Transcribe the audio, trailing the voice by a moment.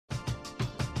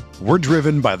We're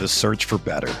driven by the search for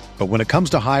better. But when it comes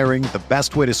to hiring, the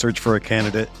best way to search for a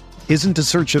candidate isn't to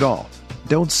search at all.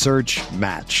 Don't search,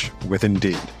 match with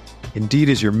Indeed. Indeed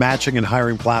is your matching and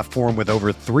hiring platform with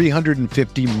over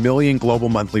 350 million global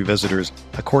monthly visitors,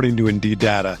 according to Indeed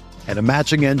data, and a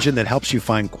matching engine that helps you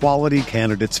find quality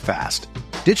candidates fast.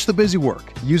 Ditch the busy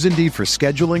work. Use Indeed for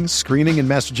scheduling, screening, and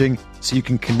messaging so you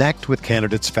can connect with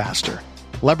candidates faster.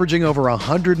 Leveraging over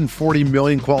 140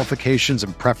 million qualifications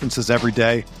and preferences every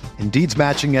day, Indeed's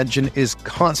matching engine is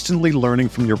constantly learning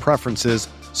from your preferences,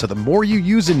 so the more you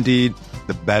use Indeed,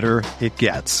 the better it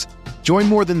gets. Join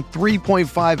more than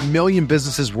 3.5 million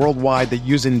businesses worldwide that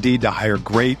use Indeed to hire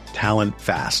great talent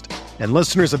fast. And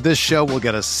listeners of this show will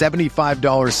get a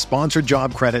 $75 sponsored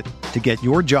job credit to get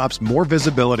your jobs more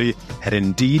visibility at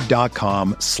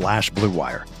Indeed.com/Blue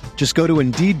Wire. Just go to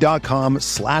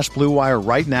Indeed.com/Blue Wire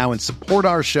right now and support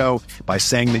our show by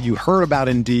saying that you heard about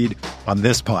Indeed on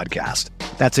this podcast.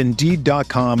 That's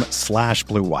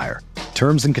Indeed.com/Blue Wire.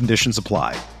 Terms and conditions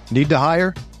apply. Need to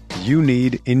hire? You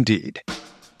need Indeed.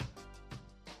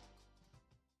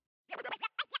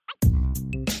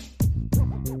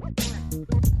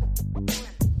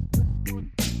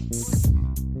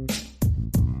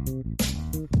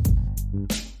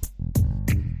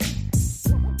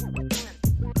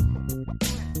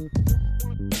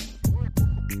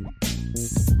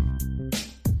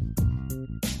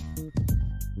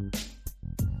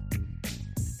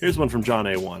 Here's one from John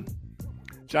A1.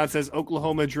 John says,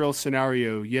 Oklahoma drill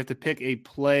scenario. You have to pick a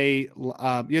play. You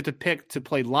have to pick to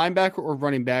play linebacker or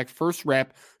running back. First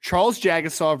rep, Charles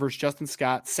Jagasaw versus Justin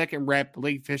Scott. Second rep,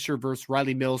 Blake Fisher versus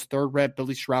Riley Mills. Third rep,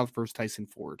 Billy Stroud versus Tyson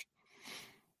Ford.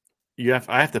 I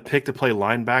have to pick to play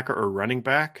linebacker or running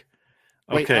back.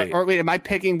 Okay. Wait, am I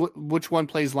picking which one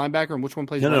plays linebacker and which one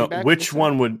plays running back? No. Which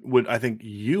one would I think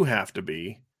you have to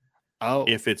be? Oh,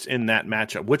 if it's in that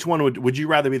matchup, which one would you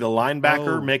rather be, the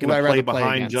linebacker making a play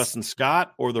behind Justin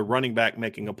Scott or the running back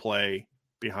making a play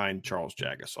behind Charles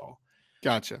Jagasaw?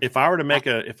 Gotcha. If I were to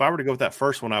go with that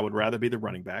first one, I would rather be the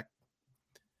running back.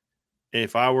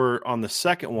 If I were on the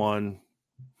second one,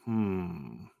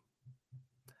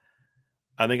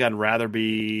 I think I'd rather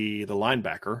be the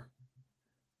linebacker.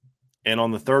 And on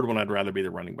the third one, I'd rather be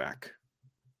the running back.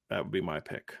 That would be my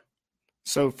pick.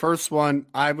 So first one,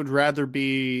 I'd rather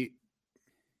be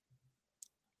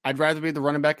the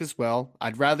running back as well.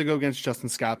 I'd rather go against Justin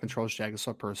Scott than Charles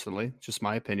Jagasaw personally, just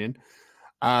my opinion.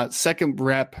 Second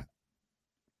rep.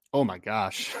 Oh my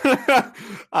gosh. That's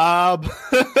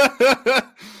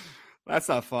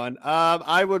not fun.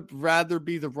 I would rather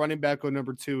be the running back on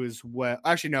number 2 as well.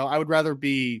 Actually, no, I would rather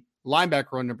be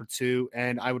linebacker on number 2,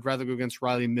 and I would rather go against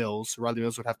Riley Mills. Riley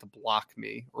Mills would have to block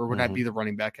me, or would I be the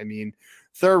running back? I mean,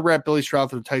 third rep, Billy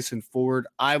Stroud or Tyson Ford.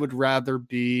 I would rather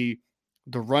be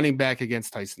the running back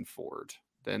against Tyson Ford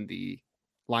than the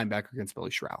linebacker against Billy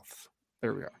Stroud.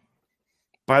 There we are.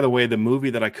 By the way, the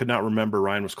movie that I could not remember,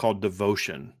 Ryan, was called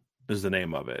Devotion is the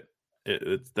name of it.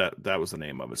 That was the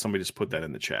name of it. Somebody just put that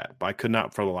in the chat, but I could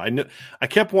not for the line. I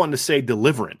kept wanting to say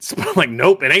Deliverance, but I'm like,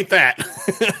 nope, it ain't that.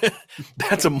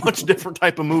 That's a much different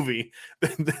type of movie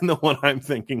than the one I'm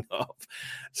thinking of.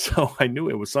 So I knew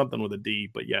it was something with a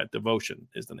D, but yeah, Devotion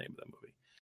is the name of that movie.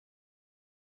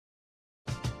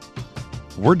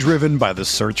 We're driven by the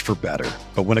search for better.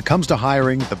 But when it comes to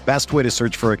hiring, the best way to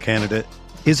search for a candidate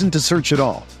isn't to search at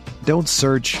all. Don't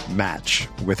search, match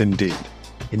with Indeed.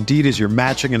 Indeed is your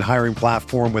matching and hiring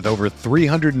platform with over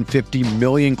 350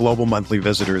 million global monthly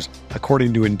visitors,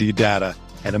 according to Indeed data,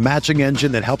 and a matching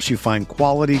engine that helps you find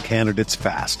quality candidates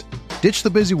fast. Ditch the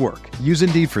busy work. Use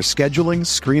Indeed for scheduling,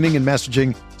 screening, and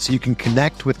messaging so you can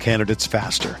connect with candidates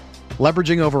faster.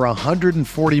 Leveraging over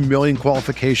 140 million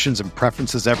qualifications and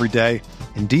preferences every day,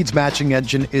 Indeed's matching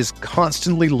engine is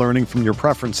constantly learning from your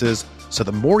preferences, so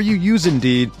the more you use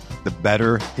Indeed, the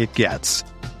better it gets.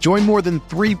 Join more than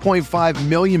 3.5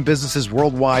 million businesses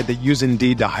worldwide that use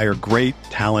Indeed to hire great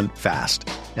talent fast.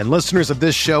 And listeners of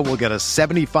this show will get a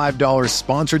 $75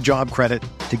 sponsored job credit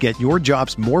to get your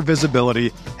jobs more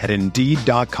visibility at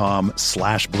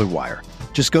Indeed.com/Blue Wire.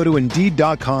 Just go to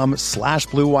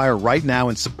Indeed.com/Blue Wire right now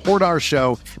and support our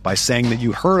show by saying that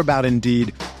you heard about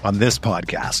Indeed on this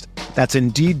podcast. That's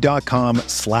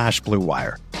Indeed.com/Blue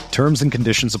Wire. Terms and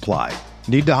conditions apply.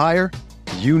 Need to hire?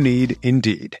 You need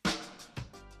Indeed.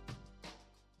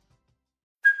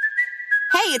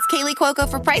 Hey, it's Kaylee Cuoco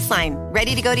for Priceline.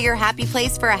 Ready to go to your happy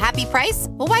place for a happy price?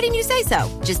 Well, why didn't you say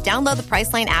so? Just download the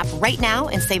Priceline app right now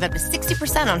and save up to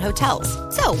 60% on hotels.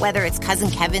 So whether it's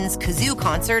Cousin Kevin's Kazoo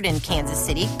Concert in Kansas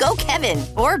City, go Kevin,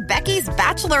 or Becky's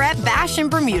Bachelorette Bash in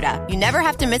Bermuda, you never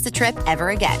have to miss a trip ever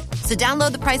again. So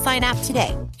download the Priceline app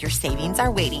today. Your savings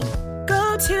are waiting.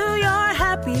 Go to your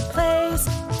happy place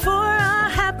for a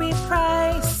happy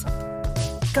price.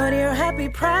 Go to your happy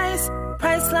price,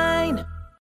 Priceline.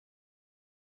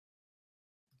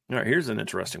 All right, here's an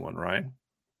interesting one, Ryan.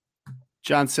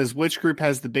 John says, which group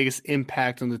has the biggest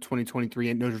impact on the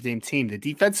 2023 Notre Dame team, the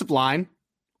defensive line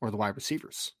or the wide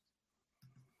receivers?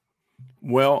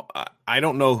 Well, I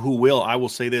don't know who will. I will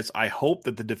say this. I hope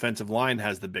that the defensive line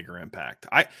has the bigger impact.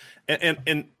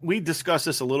 And we discussed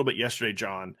this a little bit yesterday,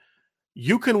 John.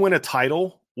 You can win a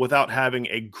title without having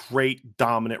a great,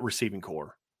 dominant receiving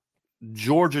core.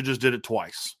 Georgia just did it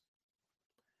twice.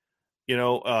 You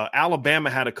know, Alabama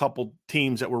had a couple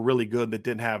teams that were really good that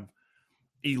didn't have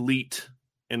elite,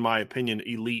 in my opinion,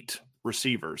 elite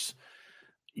receivers.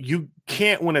 You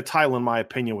can't win a title, in my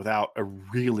opinion, without a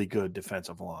really good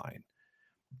defensive line.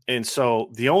 And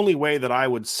so the only way that I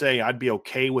would say I'd be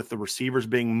okay with the receivers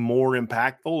being more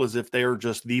impactful is if they're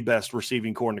just the best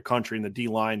receiving core in the country and the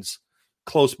D-line's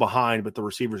close behind, but the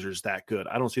receivers are just that good.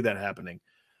 I don't see that happening.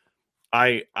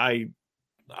 I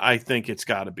think it's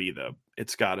got to be the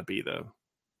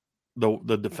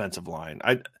defensive line.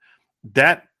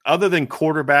 That other than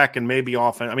quarterback and maybe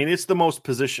offense, I mean, it's the most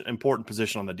important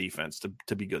position on the defense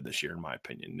to be good this year, in my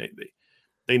opinion.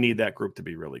 They need that group to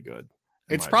be really good.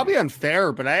 It's probably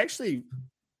unfair, but I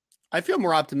feel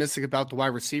more optimistic about the wide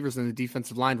receivers than the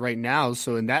defensive line right now.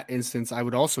 So in that instance, I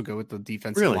would also go with the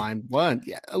defensive line. One,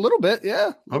 yeah, a little bit,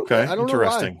 yeah. Okay, I don't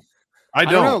interesting. know why. I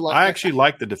don't. I actually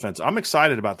like the defense. I'm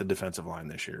excited about the defensive line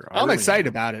this year. I'm excited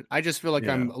about it. I just feel like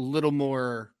I'm a little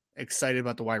more excited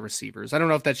about the wide receivers. I don't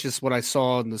know if that's just what I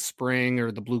saw in the spring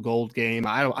or the blue gold game.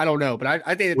 I don't know, but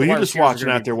I think that you're just watching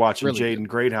really Jaden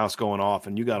Greathouse going off,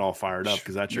 and you got all fired up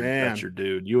because that's your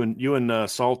dude. You and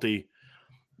Salty,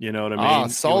 you know what I mean?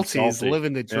 Salty's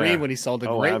living the dream when he saw the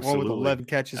great one with 11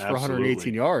 catches for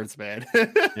 118 yards, man.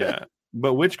 Yeah,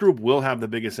 but which group will have the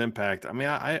biggest impact? I mean,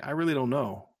 I really don't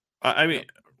know. I mean,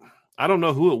 I don't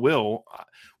know who it will.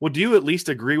 Well, do you at least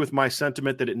agree with my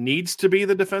sentiment that it needs to be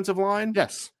the defensive line?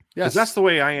 Yes. Because that's the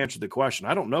way I answered the question.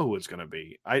 I don't know who it's going to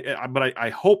be. But I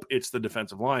hope it's the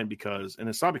defensive line and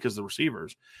it's not because of the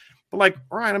receivers. But like,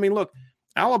 Ryan, I mean, look,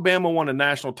 Alabama won a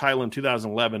national title in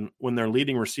 2011 when their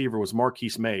leading receiver was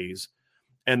Marquise Mays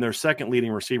and their second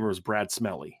leading receiver was Brad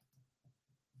Smelly.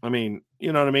 I mean,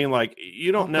 you know what I mean? Like,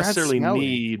 you don't necessarily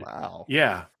need. Wow.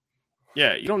 Yeah.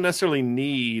 Yeah. You don't necessarily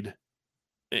need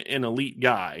an elite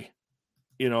guy.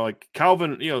 You know, like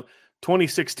Calvin,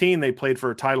 2016, they played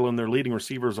for a title, and their leading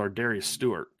receivers are Darius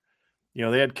Stewart. You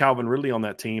know, they had Calvin Ridley on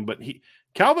that team, but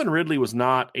Calvin Ridley was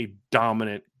not a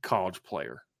dominant college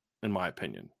player, in my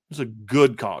opinion. He was a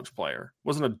good college player.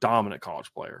 Wasn't a dominant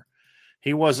college player.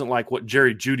 He wasn't like what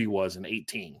Jerry Jeudy was in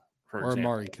 18, for example.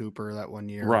 Amari Cooper that one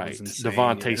year. Right.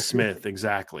 Devontae Smith.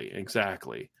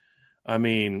 Exactly. I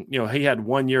mean, he had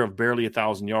 1 year of barely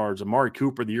 1,000 yards. Amari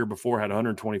Cooper the year before had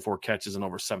 124 catches and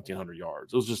over 1,700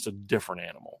 yards. It was just a different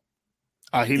animal.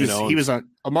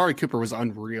 Amari Cooper was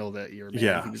unreal that year. Man.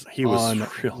 Yeah, he was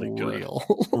really good.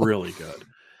 Really good.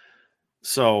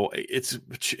 So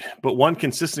but one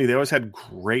consistency, they always had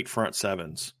great front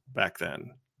sevens back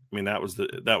then. I mean, that was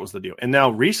the deal. And now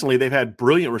recently they've had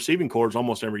brilliant receiving corps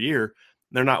almost every year.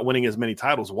 They're not winning as many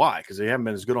titles. Why? Because they haven't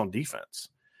been as good on defense.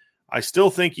 I still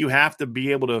think you have to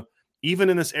be able to, even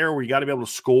in this era where you got to be able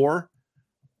to score,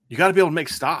 you got to be able to make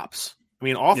stops. I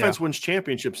mean, offense wins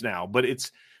championships now, but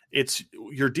it's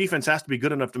your defense has to be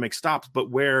good enough to make stops. But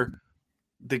where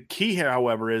the key here,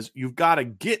 however, is you've got to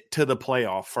get to the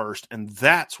playoff first, and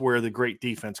that's where the great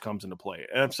defense comes into play.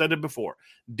 And I've said it before.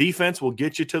 Defense will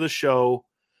get you to the show.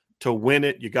 To win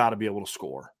it, you got to be able to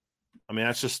score. I mean,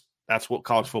 that's what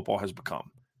college football has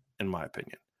become, in my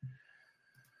opinion.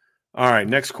 All right,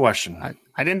 next question.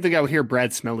 I didn't think I would hear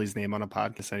Brad Smelly's name on a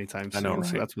podcast anytime soon. I know, right?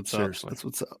 So that's what's Seriously. up. That's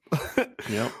what's up.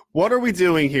 Yep. What are we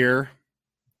doing here?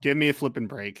 Give me a flipping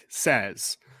break.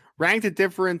 Says, rank the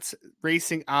different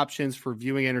racing options for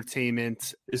viewing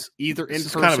entertainment, either in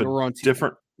person or on TV.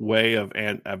 Different way of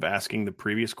asking the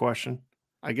previous question.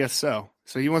 I guess so.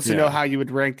 So he wants to know how you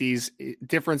would rank these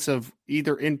difference of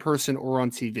either in person or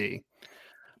on TV.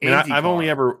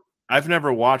 I've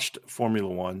never watched Formula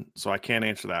One, so I can't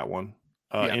answer that one.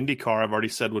 IndyCar, I've already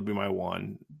said would be my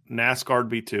one. NASCAR would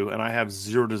be two, and I have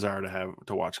zero desire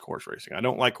to watch horse racing. I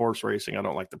don't like horse racing. I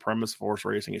don't like the premise of horse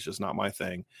racing. It's just not my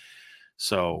thing.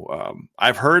 So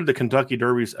I've heard the Kentucky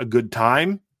Derby's a good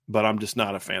time, but I'm just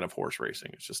not a fan of horse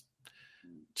racing. It's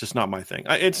just not my thing.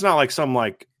 It's not like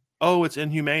it's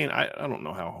inhumane. I don't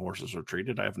know how horses are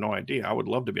treated. I have no idea. I would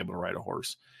love to be able to ride a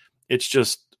horse.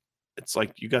 It's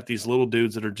like you got these little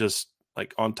dudes that are just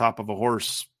like on top of a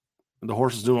horse. The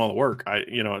horse is doing all the work.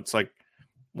 It's like,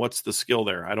 what's the skill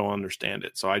there? I don't understand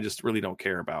it. So I just really don't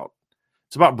care about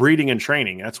It's about breeding and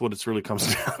training. That's what it's really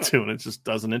comes down to, and it just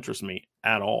doesn't interest me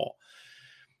at all.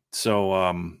 So,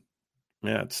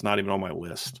 yeah, it's not even on my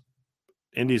list.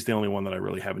 Indy's the only one that I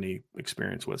really have any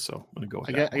experience with, so I'm going to go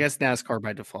with that. I guess NASCAR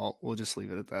by default. We'll just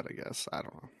leave it at that, I guess. I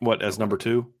don't know. What, as number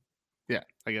 2? Yeah,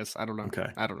 I guess. I don't know. Okay.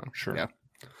 I don't know. Sure. Yeah.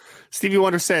 Stevie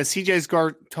Wonder says CJ's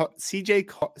car.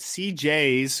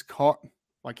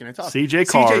 Why can't I talk? CJ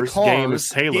Carr's game is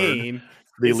tailored.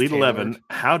 The Elite 11.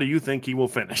 How do you think he will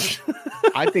finish?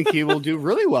 I think he will do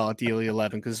really well at the Elite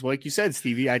 11 because, like you said,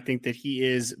 Stevie, I think that he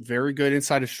is very good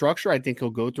inside of structure. I think he'll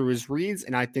go through his reads,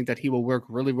 and I think that he will work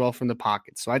really well from the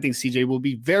pocket. So I think CJ will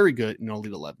be very good in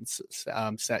Elite 11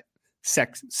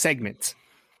 segment.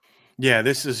 Yeah,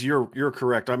 you're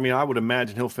correct. I mean, I would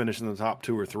imagine he'll finish in the top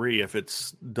 2 or 3 if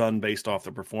it's done based off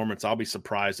the performance. I'll be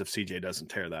surprised if CJ doesn't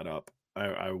tear that up.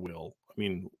 I will. I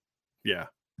mean, yeah.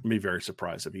 I'd be very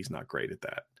surprised if he's not great at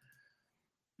that.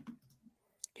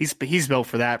 He's built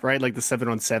for that, right? Like the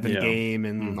 7-on-7 game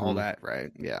and all that, right?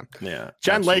 Yeah. Yeah.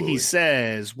 John absolutely. Leahy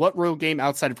says, what road game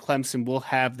outside of Clemson will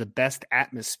have the best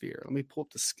atmosphere? Let me pull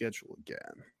up the schedule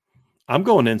again. I'm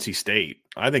going NC State.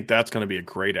 I think that's going to be a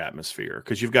great atmosphere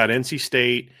because you've got NC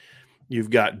State,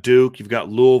 you've got Duke, you've got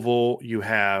Louisville, you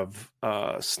have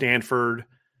Stanford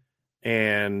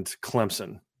and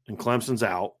Clemson, and Clemson's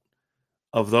out.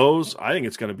 Of those, I think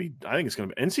it's going to be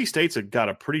NC State's got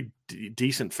a pretty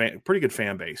decent pretty good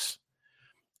fan base.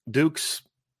 Duke's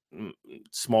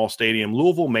small stadium.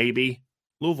 Louisville, maybe.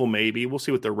 We'll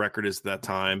see what their record is at that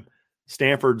time.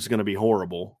 Stanford's going to be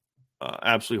horrible.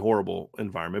 Absolutely horrible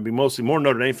environment. It'll be mostly more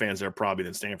Notre Dame fans there probably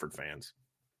than Stanford fans.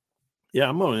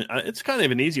 Yeah, it's kind of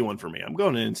an easy one for me. I'm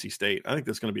going to NC State. I think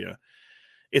that's going to be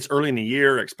it's early in the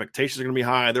year. Expectations are going to be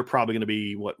high. They're probably going to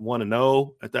be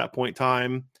 1-0 at that point in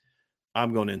time.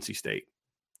 I'm going to NC State.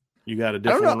 You got a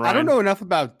different one, Ryan? I don't know enough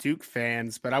about Duke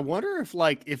fans, but I wonder if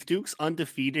Duke's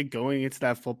undefeated going into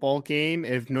that football game,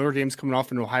 if Notre Dame's coming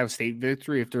off an Ohio State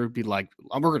victory, if there would be like,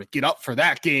 we're going to get up for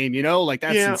that game, like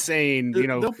that's insane.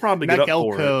 They'll probably get up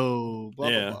for it. Blah,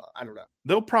 blah. I don't know.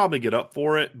 They'll probably get up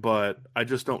for it, but I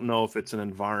just don't know if it's an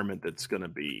environment that's going to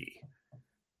be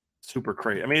super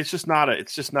crazy. I mean, it's just not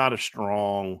a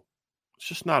strong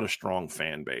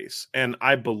fan base, and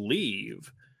I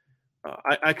believe.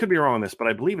 I could be wrong on this, but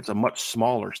I believe it's a much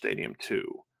smaller stadium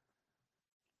too.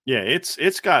 Yeah,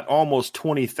 it's got almost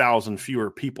 20,000 fewer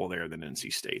people there than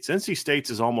NC State's. NC State's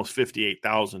is almost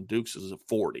 58,000. Duke's is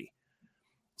 40.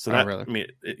 So that really? I mean,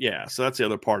 so that's the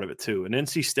other part of it too. And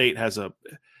NC State has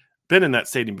been in that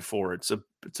stadium before. It's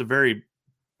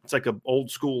like a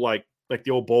old school like the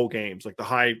old bowl games, like the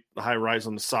high rise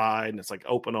on the side, and it's like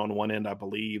open on one end, I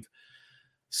believe.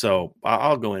 So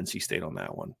I'll go NC State on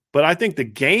that one. But I think the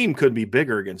game could be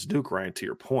bigger against Duke, Ryan, to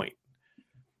your point.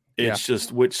 It's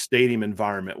just which stadium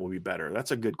environment will be better.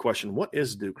 That's a good question. What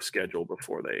is Duke's schedule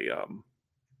before they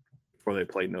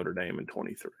play Notre Dame in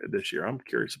 23 this year? I'm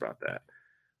curious about that.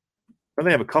 But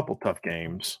they have a couple tough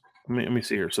games. Let me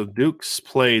see here. So Duke's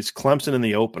plays Clemson in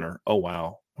the opener. Oh,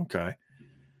 wow. Okay.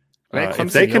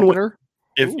 If they can win,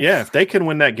 if they can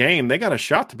win that game, they got a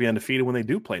shot to be undefeated when they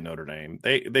do play Notre Dame.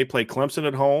 They play Clemson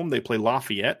at home. They play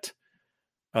Lafayette.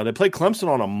 They play Clemson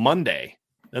on a Monday.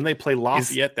 Then they play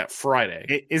Lafayette that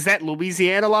Friday. Is that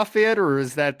Louisiana Lafayette or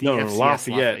is that the FCS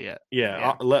Lafayette?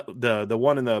 Yeah. The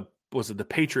one in the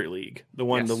Patriot League, the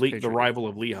one the rival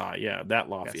of Lehigh. Yeah, that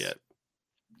Lafayette.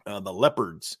 Yes. The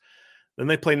Leopards. Then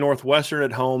they play Northwestern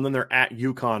at home. Then they're at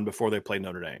UConn before they play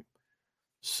Notre Dame.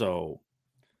 So,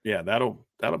 yeah, that'll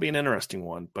be an interesting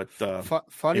one. But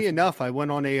funny enough, I went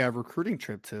on a recruiting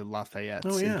trip to Lafayette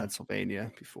in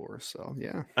Pennsylvania before. So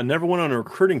yeah, I never went on a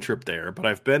recruiting trip there, but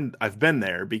I've been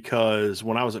there because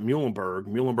when I was at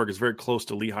Muhlenberg is very close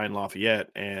to Lehigh and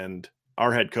Lafayette, and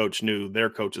our head coach knew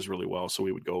their coaches really well, so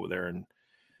we would go over there and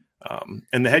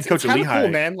the head coach of Lehigh,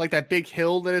 cool, man, like that big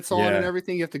hill that it's on and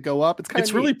everything. You have to go up.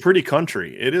 It's really pretty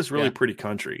country. It is really pretty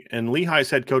country. And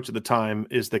Lehigh's head coach at the time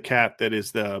is the cat that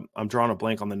is I'm drawing a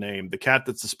blank on the name. The cat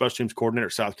that's the special teams coordinator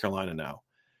at South Carolina now.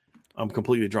 I'm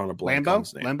completely drawing a blank on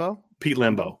his name. Pete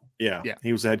Lembo. Yeah.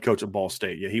 He was the head coach at Ball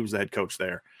State. Yeah, he was the head coach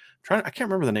there. I can't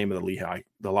remember the name of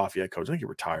the Lafayette coach. I think he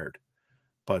retired.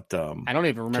 But I don't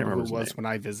even remember who it was when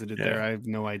I visited there. I have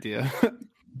no idea.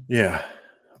 Yeah.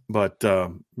 But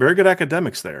very good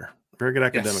academics there. Very good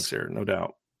academics there, no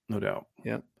doubt.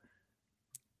 Yeah, it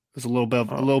was a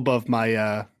little above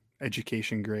my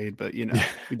education grade, but we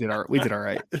did all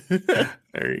right.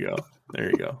 There you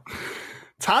go.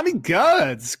 Tommy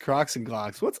Guds, Crocs and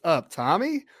Glocks. What's up,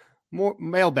 Tommy? More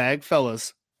mailbag,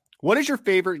 fellas. What is your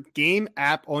favorite game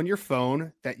app on your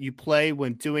phone that you play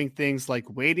when doing things like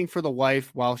waiting for the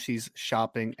wife while she's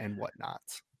shopping and whatnot?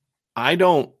 I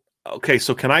don't Okay,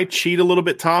 so can I cheat a little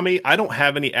bit, Tommy? I don't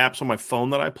have any apps on my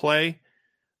phone that I play.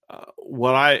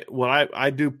 What I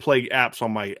do play apps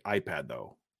on my iPad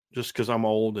though, just because I'm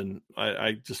old and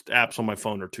I just apps on my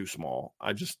phone are too small.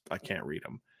 I can't read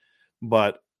them.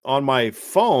 But on my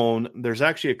phone, there's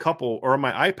actually a couple, or on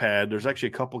my iPad, there's actually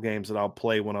a couple games that I'll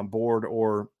play when I'm bored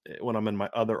or when I'm in my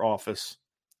other office.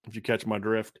 If you catch my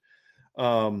drift.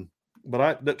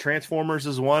 But the Transformers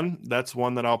is one. That's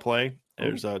one that I'll play.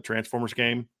 There's a Transformers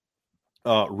game.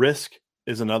 Risk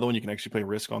is another one. You can actually play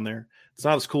Risk on there. It's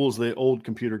not as cool as the old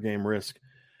computer game Risk.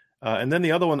 And then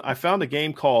the other one, I found a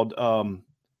game called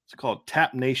it's called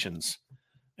Tap Nations,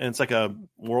 and it's like a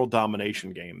world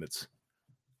domination game. It's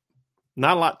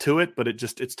not a lot to it, but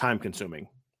it's time consuming.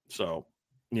 So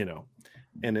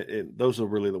and those are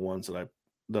really the ones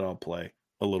that I'll play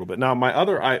a little bit. Now my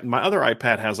other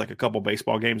iPad has like a couple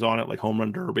baseball games on it, like Home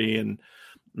Run Derby and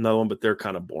another one, but they're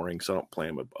kind of boring, so I don't play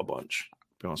them a bunch.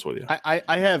 To be honest with you,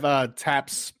 I have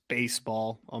Taps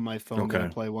Baseball on my phone that I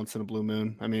Okay. play once in a blue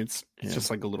moon. I mean, it's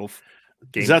just like a little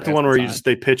game. Is that the one where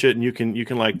they pitch it and you can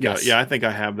like Yes. yeah, I think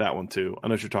I have that one too. I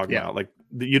know what you're talking Yeah. about. Like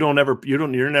you're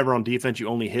never on defense, you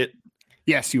only hit.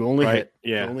 Yes, you only Right? hit.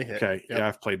 Yeah. You only hit. Okay. Yep. Yeah,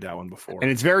 I've played that one before.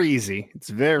 And it's very easy. It's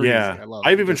very easy. I love it.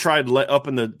 I've even tried up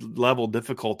in the level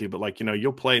difficulty, but like,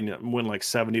 you'll play and win like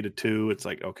 70-2. It's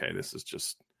like, okay, this is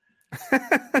just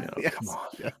Yes, come on.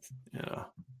 yes. Yeah.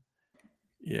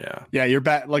 Yeah. Yeah, you're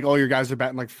like all your guys are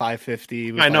batting like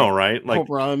 550. with, I know, like, right? Like, home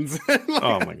runs. Like,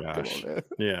 oh my come gosh. on, man.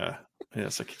 Yeah. Yeah.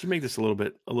 So could you make this a little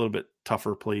bit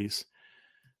tougher, please?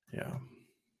 Yeah.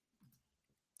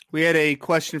 We had a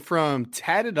question from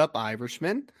Tatted Up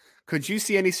Irishman. Could you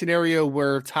see any scenario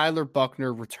where Tyler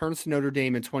Buckner returns to Notre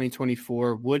Dame in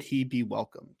 2024? Would he be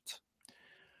welcomed?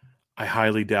 I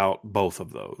highly doubt both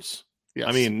of those. Yes.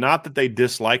 I mean, not that they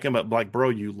dislike him, but like, bro,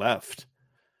 you left.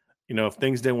 If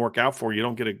things didn't work out for you, you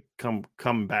don't get to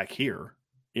come back here.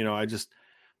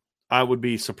 I would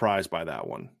be surprised by that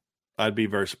one. I'd be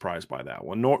very surprised by that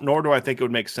one. Nor do I think it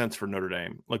would make sense for Notre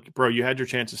Dame. Like, bro, you had your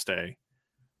chance to stay.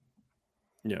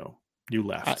 You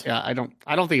left. I don't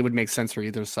think it would make sense for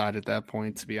either side at that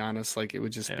point, to be honest. Like, it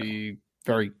would just be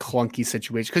very clunky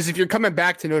situation. Because if you're coming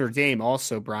back to Notre Dame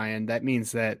also, Brian, that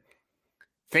means that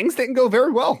things didn't go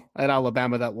very well at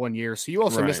Alabama that 1 year. So you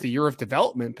also missed a year of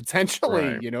development potentially.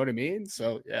 Right. You know what I mean?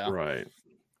 So yeah. Right.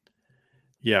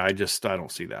 Yeah, I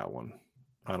don't see that one.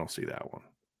 I don't see that one.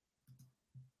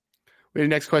 We have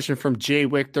the next question from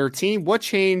JWick13. What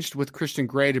changed with Christian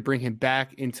Gray to bring him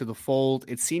back into the fold?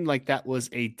 It seemed like that was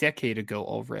a decade ago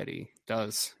already.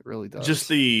 It really does. Just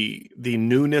the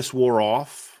newness wore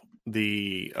off.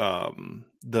 The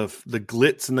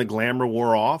glitz and the glamour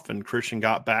wore off, and Christian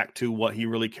got back to what he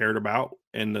really cared about,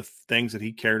 and the things that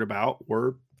he cared about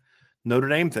were Notre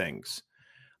Dame things.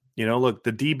 Look,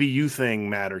 the DBU thing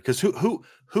mattered because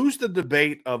who's the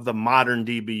debate of the modern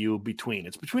DBU between?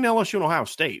 It's between LSU and Ohio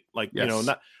State. Like, yes.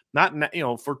 not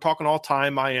if we're talking all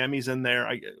time, Miami's in there.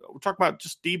 We're talking about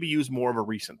just DBU's more of a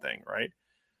recent thing, right?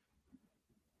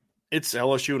 It's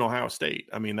LSU and Ohio State.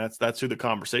 I mean, that's who the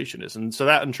conversation is. And so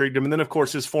that intrigued him. And then, of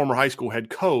course, his former high school head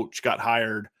coach got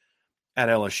hired at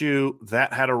LSU.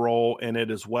 That had a role in it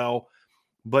as well.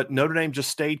 But Notre Dame just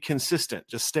stayed consistent,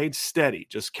 just stayed steady,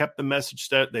 just kept the message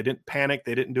steady. They didn't panic.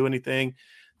 They didn't do anything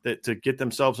to get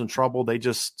themselves in trouble. They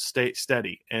just stayed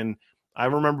steady. And I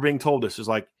remember being told this is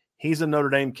like, he's a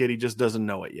Notre Dame kid. He just doesn't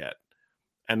know it yet.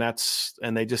 And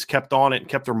they just kept on it and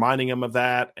kept reminding him of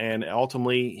that. And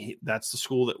ultimately, that's the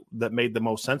school that made the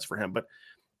most sense for him. But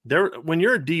when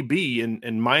you're a DB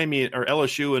and Miami or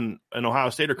LSU and Ohio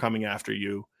State are coming after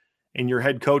you, and your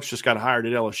head coach just got hired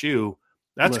at LSU,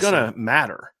 that's going to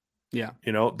matter. Yeah.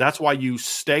 That's why you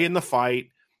stay in the fight.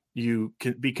 You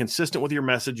can be consistent with your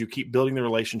message. You keep building the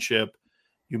relationship.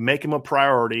 You make them a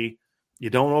priority. You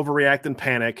don't overreact and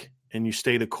panic, and you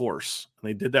stay the course. And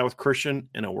they did that with Christian,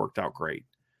 and it worked out great.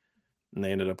 And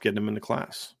they ended up getting him into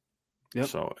class. Yep.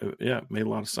 So, it made a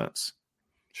lot of sense.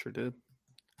 Sure did.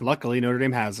 Luckily, Notre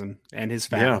Dame has him and his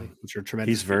family, which are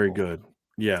tremendous. He's very people. good.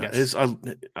 Yeah. Yes. So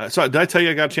did I tell you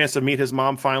I got a chance to meet his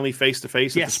mom finally face to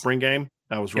face at Yes. the spring game?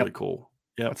 That was really cool.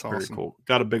 Yeah, that's very awesome. cool.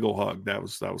 Got a big old hug. That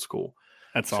was cool.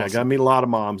 That's So awesome. I got to meet a lot of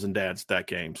moms and dads at that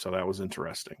game, so that was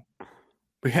interesting.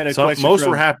 We had a Some, question. most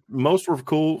were happy. Most were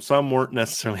cool. Some weren't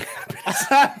necessarily happy.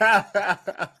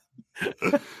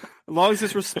 As long as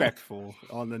it's respectful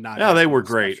on the night. Yeah, they were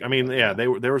great. I mean,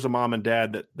 there was a mom and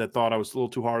dad that thought I was a little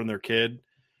too hard on their kid,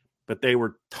 but they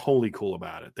were totally cool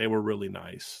about it. They were really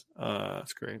nice.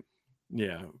 That's great.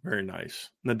 Yeah, very nice.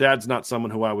 And the dad's not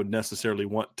someone who I would necessarily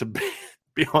want to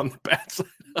be on the bad side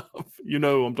of. You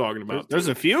know who I'm talking about. There's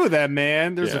a few of them,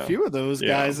 man. There's a few of those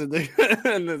guys in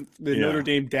the Notre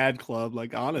Dame Dad Club.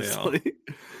 Like, honestly,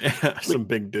 some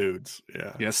big dudes.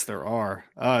 Yeah. Yes, there are.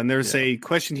 And there's a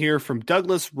question here from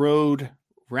Douglas Road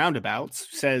Roundabouts.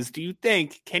 Says, do you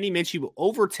think Kenny Minchie will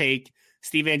overtake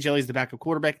Steve Angeli as the backup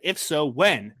quarterback? If so,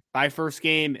 when? By first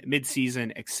game,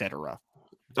 midseason, etc.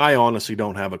 I honestly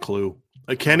don't have a clue.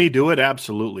 Can he do it?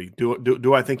 Absolutely.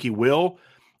 Do I think he will?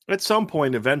 At some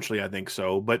point, eventually, I think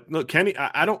so. But look, Kenny,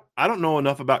 I don't know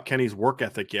enough about Kenny's work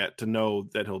ethic yet to know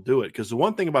that he'll do it. Because the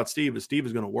one thing about Steve is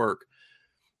going to work.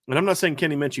 And I'm not saying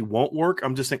Kenny Minchie won't work.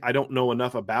 I'm just saying I don't know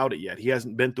enough about it yet. He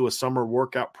hasn't been through a summer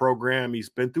workout program. He's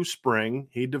been through spring.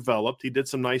 He developed. He did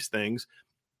some nice things.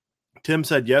 Tim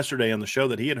said yesterday on the show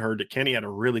that he had heard that Kenny had a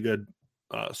really good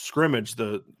scrimmage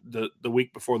the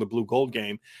week before the Blue Gold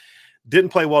game.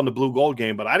 Didn't play well in the Blue Gold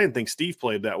game, but I didn't think Steve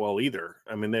played that well either.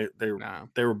 I mean, they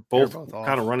were both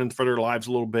kind of running for their lives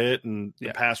a little bit, and the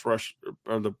pass rush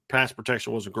or the pass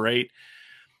protection wasn't great.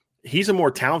 He's a more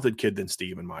talented kid than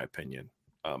Steve, in my opinion.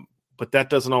 But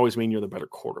that doesn't always mean you're the better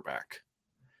quarterback.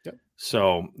 Yep.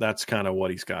 So that's kind of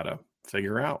what he's got to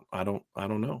figure out. I don't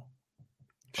know.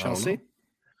 Shall see.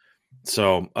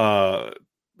 So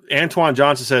Antoine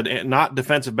Johnson said, not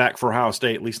defensive back for Ohio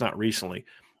State, at least not recently.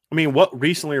 I mean, what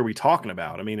recently are we talking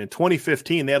about? I mean, in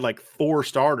 2015, they had like 4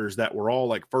 starters that were all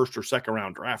like first or second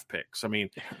round draft picks. I mean,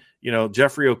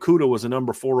 Jeffrey Okudah was a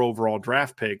number 4 overall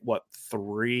draft pick,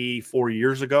 3-4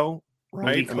 years ago,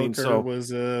 right? I mean, so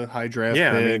was a high draft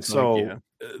pick. I mean, so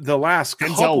the last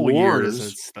couple years, is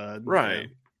a stud, right?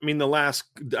 I mean,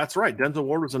 that's right. Denzel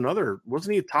Ward was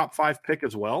wasn't he a top 5 pick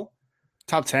as well?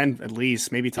 Top 10 at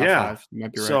least, maybe top 5. You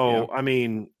might be right. So, I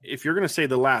mean, if you're going to say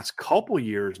the last couple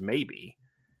years, maybe.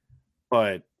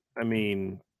 But I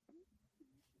mean,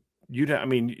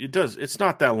 it's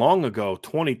not that long ago.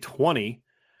 2020,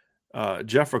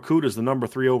 Jeff Okudah is the number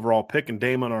 3 overall pick, and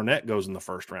Damon Arnett goes in the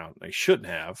first round. They shouldn't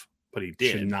have, but he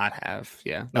did. Should not have.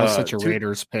 Yeah, that was such a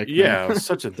Raiders pick. Yeah, it was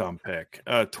such a dumb pick.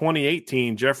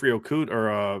 2018, Jeffrey Okudah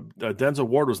or Denzel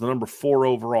Ward was the number 4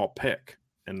 overall pick.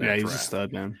 In that he's draft. a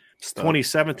stud, man. Stud.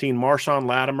 2017, Marshawn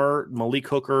Lattimore, Malik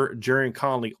Hooker, Jerry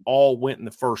Conley all went in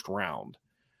the first round.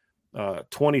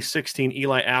 2016,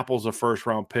 Eli Apple's a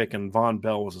first-round pick, and Von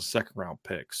Bell was a second-round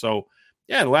pick. So,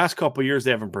 the last couple of years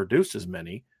they haven't produced as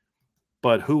many.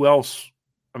 But who else?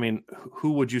 I mean,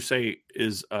 who would you say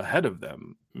is ahead of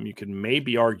them? You can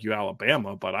maybe argue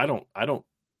Alabama, but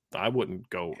I wouldn't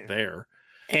go there.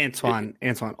 Antoine,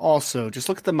 also, just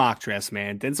look at the mock drafts,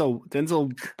 man.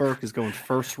 Denzel Burke is going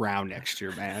first round next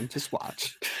year, man. Just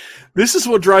watch. This is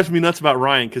what drives me nuts about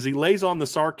Ryan, because he lays on the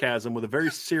sarcasm with a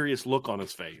very serious look on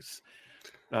his face.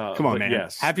 Come on, man.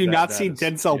 Yes, have you not seen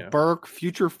Denzel Burke,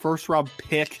 future first round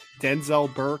pick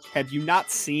Denzel Burke? Have you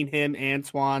not seen him,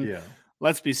 Antoine? Yeah.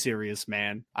 Let's be serious,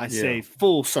 man. I say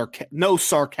no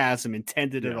sarcasm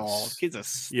intended at all. Kid's a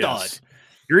stud. Yes.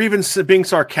 You're even being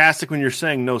sarcastic when you're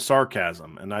saying no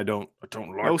sarcasm, and I don't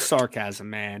like no sarcasm,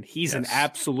 man. He's an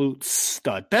absolute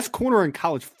stud. Best corner in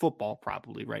college football,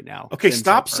 probably right now. Okay,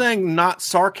 stop saying not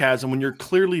sarcasm when you're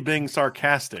clearly being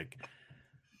sarcastic.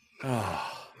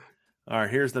 Oh. All right,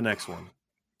 here's the next one.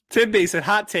 Tim B said,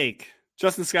 hot take.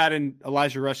 Justin Scott and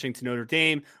Elijah Rushing to Notre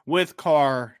Dame with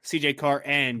Carr, CJ Carr,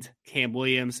 and Cam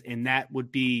Williams, and that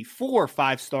would be 4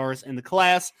 5-stars in the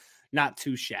class. Not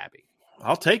too shabby.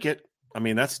 I'll take it. I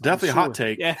mean, that's definitely a hot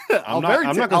take. Yeah. I'm not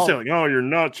going to say, oh, you're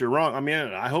nuts, you're wrong. I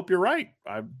mean, I hope you're right.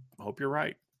 I hope you're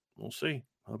right. We'll see.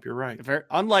 I hope you're right. Very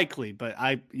unlikely, but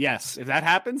yes, if that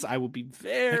happens, I will be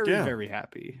very, very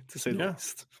happy, to say the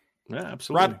least. Yeah,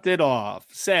 absolutely. Wrapped it off.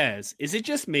 Says, is it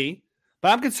just me?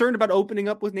 But I'm concerned about opening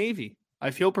up with Navy.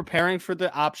 I feel preparing for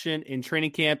the option in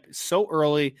training camp so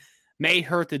early may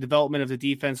hurt the development of the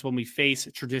defense when we face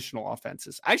traditional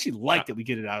offenses. I actually like that we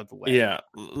get it out of the way. Yeah.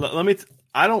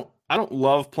 I don't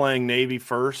love playing Navy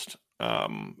first,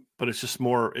 but it's just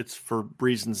more, it's for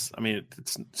reasons. I mean,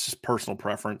 it's just personal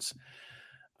preference.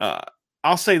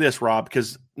 I'll say this, Rob,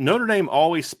 because Notre Dame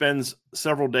always spends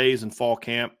several days in fall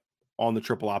camp on the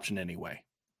triple option anyway.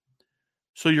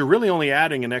 So you're really only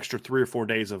adding an extra 3 or 4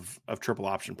 days of triple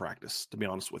option practice, to be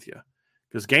honest with you.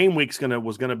 Because game week's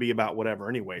was going to be about whatever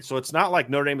anyway. So it's not like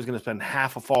Notre Dame is going to spend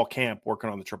half a fall camp working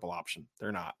on the triple option.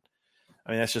 They're not.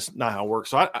 I mean, that's just not how it works.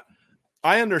 So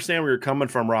I understand where you're coming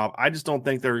from, Rob. I just don't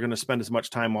think they're going to spend as much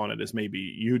time on it as maybe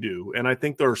you do. And I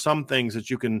think there are some things that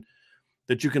you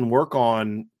can work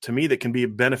on, to me, that can be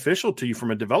beneficial to you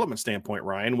from a development standpoint,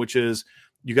 Ryan, which is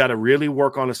You got to really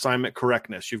work on assignment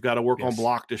correctness. You've got to work on Yes.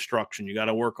 block destruction. You got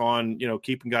to work on,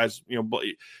 keeping guys,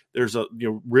 there's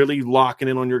really locking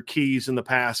in on your keys in the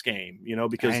pass game,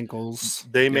 because Ankles.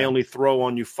 they may only throw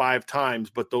on you 5 times,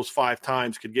 but those 5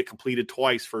 times could get completed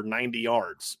twice for 90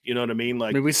 yards. You know what I mean?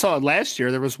 Like, we saw it last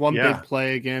year. There was one big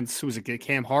play against, who was it?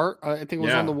 Cam Hart, I think it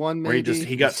was on the one. Maybe where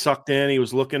he got sucked in. He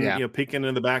was looking, peeking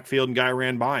in the backfield, and guy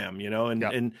ran by him.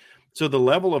 And so the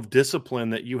level of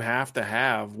discipline that you have to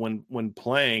have when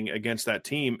playing against that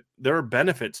team, there are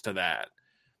benefits to that,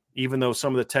 even though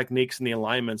some of the techniques and the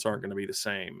alignments aren't going to be the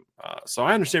same. So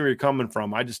I understand where you're coming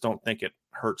from. I just don't think it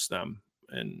hurts them.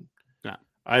 And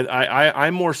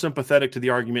I'm more sympathetic to the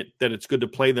argument that it's good to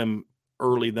play them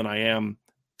early than I am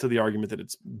to the argument that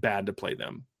it's bad to play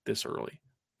them this early.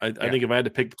 I think if I had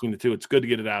to pick between the two, it's good to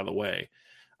get it out of the way.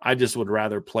 I just would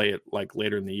rather play it like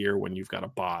later in the year when you've got a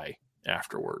bye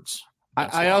afterwards.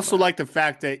 I also like the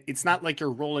fact that it's not like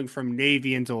you're rolling from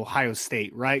Navy into Ohio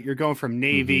State, right? You're going from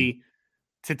Navy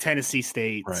to Tennessee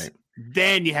State. Right.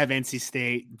 Then you have NC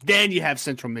State. Then you have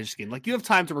Central Michigan. Like, you have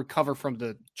time to recover from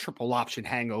the triple option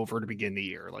hangover to begin the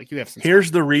year. Like, you have some.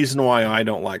 Here's the reason why I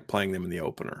don't like playing them in the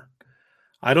opener.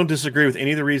 I don't disagree with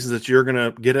any of the reasons that you're going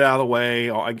to get it out of the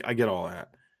way. I get all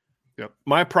that. Yep.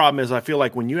 My problem is I feel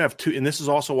like when you have 2, and this is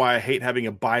also why I hate having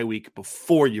a bye week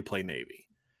before you play Navy.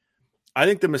 I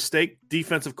think the mistake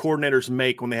defensive coordinators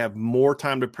make when they have more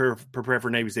time to prepare for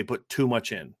Navy is they put too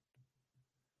much in.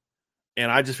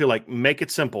 And I just feel like make it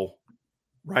simple,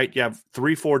 right? You have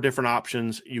 3-4 different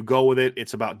options. You go with it.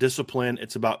 It's about discipline.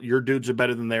 It's about your dudes are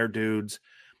better than their dudes.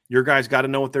 Your guys got to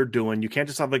know what they're doing. You can't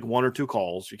just have like 1 or 2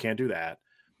 calls. You can't do that.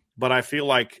 But I feel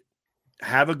like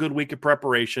have a good week of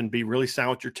preparation, be really sound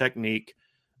with your technique,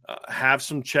 have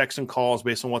some checks and calls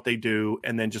based on what they do,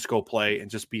 and then just go play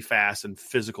and just be fast and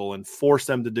physical and force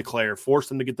them to declare, force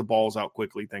them to get the balls out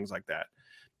quickly, things like that.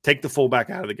 Take the fullback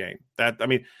out of the game.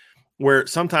 Where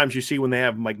sometimes you see when they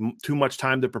have like too much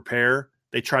time to prepare,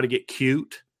 they try to get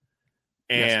cute,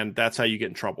 and that's how you get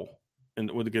in trouble. And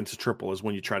against a triple is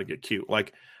when you try to get cute.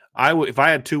 Like if I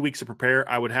had 2 weeks to prepare,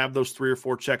 I would have those 3 or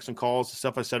 4 checks and calls, the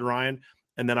stuff I said, Ryan,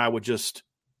 and then I would just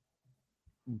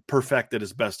perfect it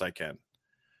as best I can,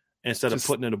 instead of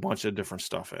putting in a bunch of different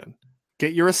stuff in.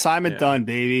 Get your assignment done,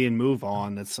 baby, and move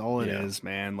on. That's all it is,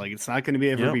 man. Like, it's not going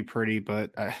to be pretty,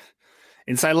 but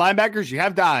inside linebackers, you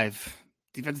have dive.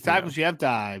 Defensive tackles, you have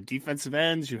dive. Defensive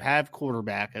ends, you have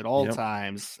quarterback at all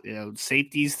times.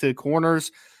 Safeties to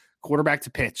corners, quarterback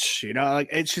to pitch. Like,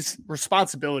 it's just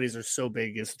responsibilities are so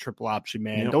big as a triple option,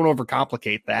 man. Don't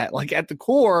overcomplicate that. Like, at the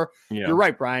core, you're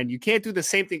right, Brian. You can't do the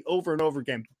same thing over and over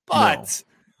again. But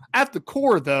at the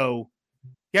core, though,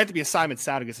 you have to be assignment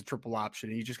sound against a triple option,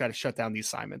 and you just got to shut down the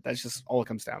assignment. That's just all it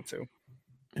comes down to.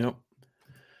 Yep.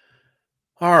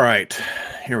 All right.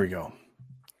 Here we go.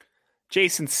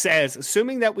 Jason says,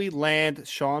 assuming that we land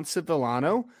Sean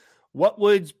Civillano, what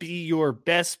would be your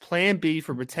best plan B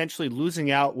for potentially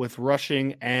losing out with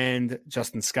Rushing and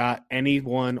Justin Scott?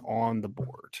 Anyone on the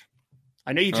board?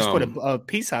 I know you just put a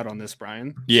piece out on this,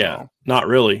 Brian. Yeah, not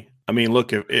really. I mean,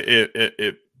 look,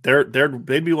 if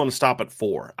they'd be willing to stop at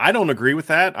 4. I don't agree with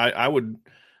that.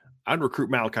 I'd recruit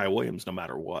Malachi Williams no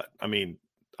matter what. I mean,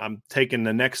 I'm taking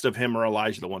the next of him or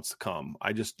Elijah that wants to come.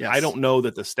 I don't know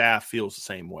that the staff feels the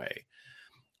same way.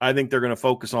 I think they're going to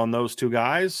focus on those 2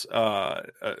 guys.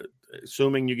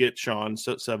 Assuming you get Sean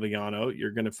Sevillano,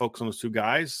 you're going to focus on those 2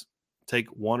 guys. Take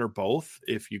 1 or both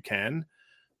if you can.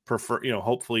 Prefer,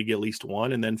 hopefully get at least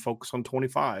 1, and then focus on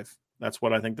 25. That's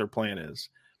what I think their plan is.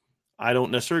 I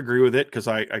don't necessarily agree with it because,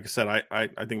 like I said, I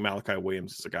think Malachi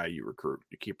Williams is a guy you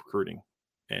keep recruiting,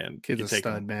 and kid's a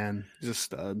stud, man. He's a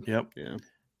stud. Yep. Yeah.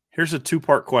 Here's a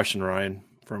 2-part question, Ryan.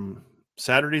 From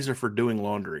Saturdays are for doing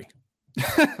laundry.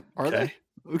 Are they?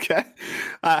 Okay.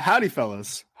 Howdy,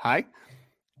 fellas. Hi.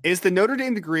 Is the Notre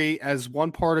Dame degree as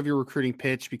one part of your recruiting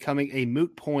pitch becoming a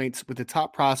moot point with the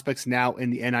top prospects now in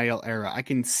the NIL era? I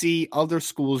can see other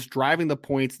schools driving the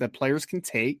points that players can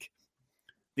take,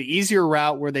 the easier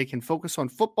route where they can focus on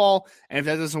football, and if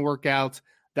that doesn't work out,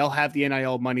 they'll have the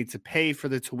NIL money to pay for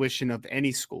the tuition of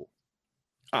any school.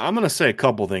 I'm going to say a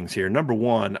couple things here. Number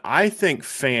one, I think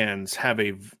fans have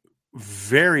a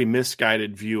very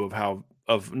misguided view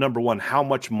of number one, how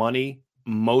much money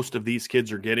most of these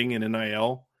kids are getting in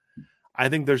NIL. I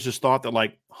think there's just thought that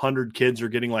like 100 kids are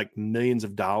getting like millions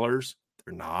of dollars.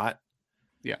 They're not.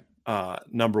 Yeah.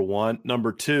 Number one.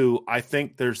 Number two, I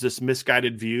think there's this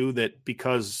misguided view that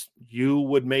because you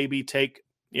would maybe take,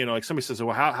 like somebody says,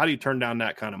 well, how do you turn down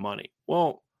that kind of money?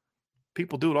 Well,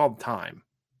 people do it all the time.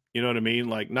 You know what I mean?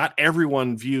 Like not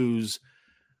everyone views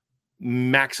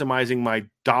maximizing my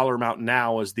dollar amount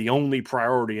now is the only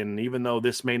priority. And even though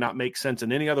this may not make sense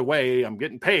in any other way, I'm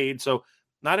getting paid. So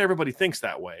not everybody thinks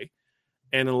that way.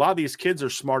 And a lot of these kids are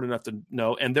smart enough to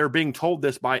know, and they're being told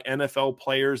this by NFL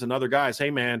players and other guys.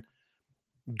 Hey, man,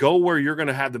 go where you're going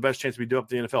to have the best chance to be doing up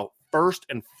the NFL first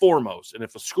and foremost. And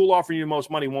if a school offering you the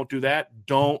most money won't do that,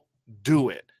 don't do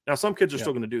it. Now, some kids are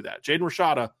still going to do that. Jaden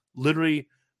Rashada literally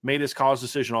made his college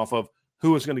decision off of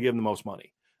who is going to give him the most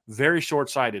money. Very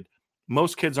short-sighted.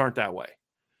 Most kids aren't that way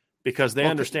because they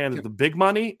understand that the big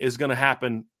money is going to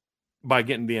happen by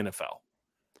getting the NFL.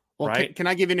 Well, right? Can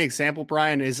I give you an example,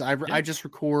 Brian? I just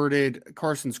recorded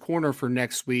Carson's Corner for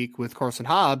next week with Carson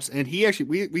Hobbs, and he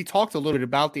actually we talked a little bit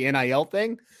about the NIL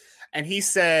thing, and he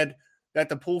said that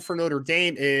the pull for Notre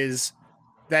Dame is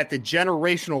that the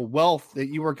generational wealth that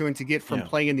you are going to get from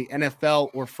playing in the NFL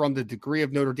or from the degree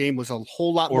of Notre Dame was a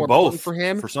whole lot more important for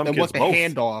him than what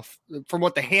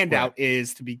the handout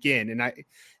is to begin. And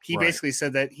he basically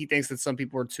said that he thinks that some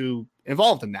people are too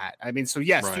involved in that. I mean, so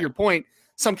yes, to your point,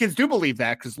 some kids do believe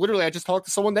that because literally I just talked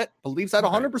to someone that believes that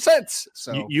 100%.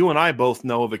 So you and I both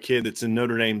know of a kid that's in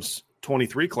Notre Dame's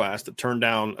 23 class that turned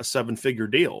down a 7-figure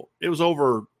deal. It was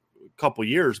over a couple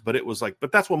years, but it was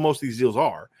but that's what most of these deals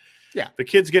are. Yeah. The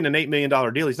kid's getting an $8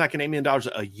 million deal. He's not getting $8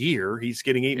 million a year. He's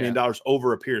getting $8 million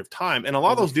over a period of time. And a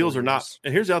lot of those deals are not.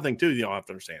 And here's the other thing too, you have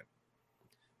to understand.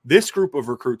 This group of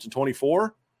recruits in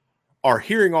 24 are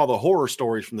hearing all the horror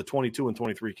stories from the 22 and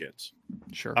 23 kids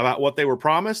about what they were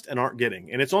promised and aren't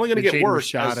getting. And it's only going to get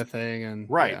worse.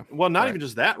 Well, not even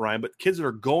just that, Ryan, but kids that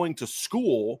are going to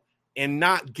school and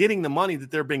not getting the money that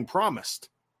they're being promised.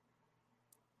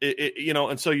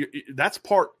 And so that's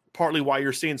partly why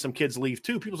you're seeing some kids leave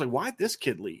too. People's like, why'd this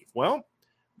kid leave? Well,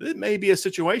 it may be a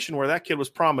situation where that kid was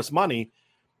promised money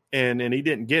and he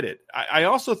didn't get it. I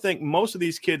also think most of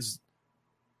these kids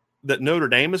that Notre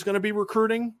Dame is going to be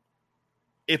recruiting,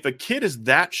 if a kid is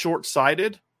that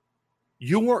short-sighted,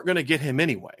 you weren't going to get him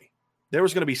anyway. There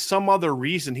was going to be some other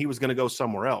reason he was going to go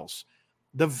somewhere else.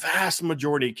 The vast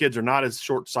majority of kids are not as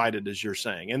short-sighted as you're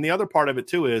saying. And the other part of it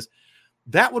too is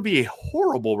that would be a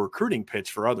horrible recruiting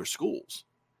pitch for other schools.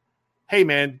 Hey,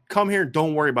 man, come here and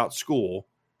don't worry about school.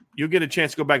 You'll get a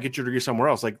chance to go back and get your degree somewhere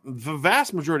else. Like the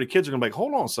vast majority of kids are going to be like,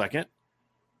 hold on a second.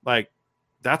 Like,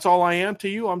 that's all I am to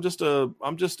you? I'm just a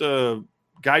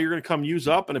guy you're going to come use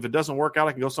up, and if it doesn't work out,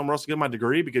 I can go somewhere else to get my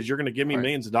degree because you're going to give me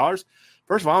millions of dollars.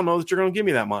 First of all, I don't know that you're going to give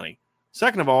me that money.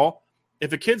 Second of all,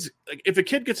 if a kid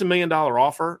gets $1 million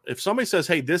offer, if somebody says,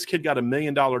 hey, this kid got $1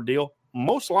 million deal,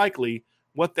 most likely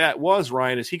what that was,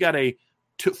 Ryan, is he got a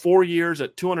 4 years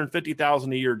at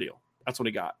 $250,000 a year deal. That's what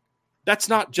he got. That's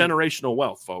not generational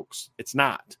wealth, folks. It's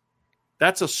not.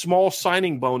 That's a small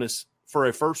signing bonus for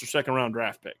a first or second round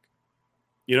draft pick.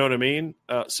 You know what I mean?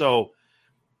 So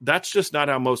that's just not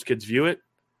how most kids view it.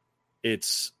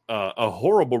 It's a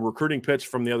horrible recruiting pitch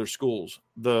from the other schools.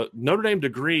 The Notre Dame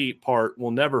degree part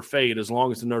will never fade as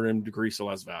long as the Notre Dame degree still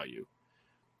has value.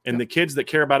 And the kids that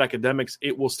care about academics,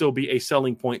 it will still be a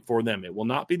selling point for them. It will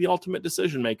not be the ultimate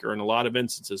decision maker in a lot of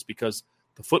instances because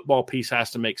the football piece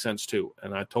has to make sense too.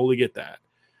 And I totally get that.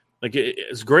 Like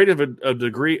as great of a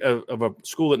degree of a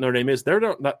school that Notre Dame is,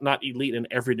 they're not elite in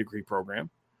every degree program.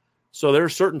 So there are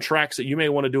certain tracks that you may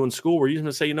want to do in school where you're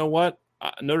going to say, you know what,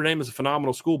 Notre Dame is a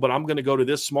phenomenal school, but I'm going to go to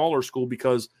this smaller school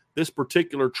because this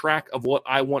particular track of what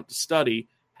I want to study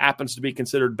happens to be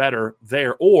considered better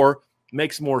there, or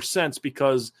makes more sense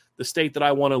because the state that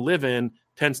I want to live in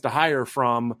tends to hire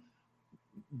from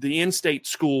the in-state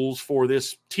schools for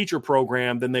this teacher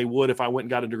program than they would if I went and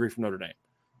got a degree from Notre Dame.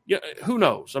 Yeah, who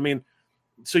knows? I mean,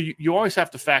 so you always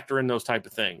have to factor in those type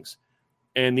of things.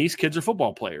 And these kids are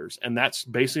football players, and that's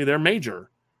basically their major.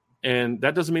 And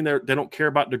that doesn't mean they don't care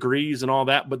about degrees and all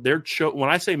that, but when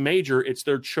I say major, it's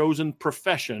their chosen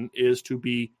profession is to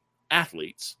be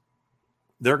athletes.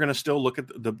 They're going to still look at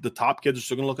the top kids are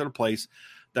still going to look at a place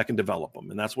that can develop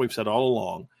them. And that's what we've said all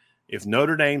along. If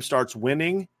Notre Dame starts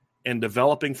winning and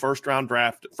developing first and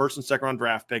second round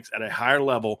draft picks at a higher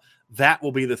level, that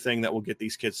will be the thing that will get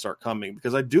these kids start coming,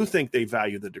 because I do think they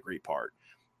value the degree part.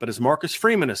 But as Marcus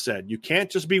Freeman has said, you can't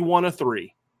just be one of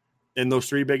three in those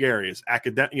three big areas: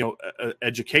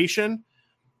 education,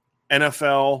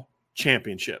 NFL,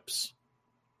 championships.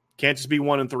 Can't just be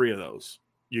one in three of those.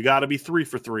 You got to be 3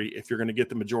 for 3 if you're going to get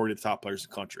the majority of the top players in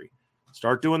the country.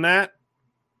 Start doing that,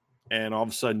 and all of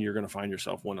a sudden you're going to find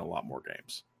yourself winning a lot more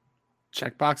games.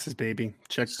 Check boxes, baby.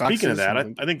 Check boxes. Speaking of that,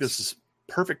 I think this is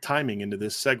perfect timing into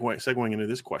this segueing into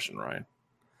this question, Ryan.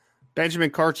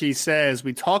 Benjamin Carchi says,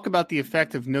 we talk about the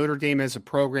effect of Notre Dame as a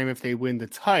program if they win the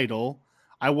title.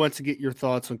 I want to get your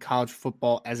thoughts on college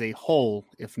football as a whole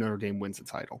if Notre Dame wins the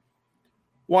title.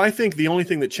 Well, I think the only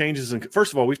thing that changes,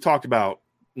 first of all, we've talked about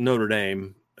Notre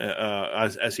Dame,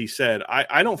 as he said.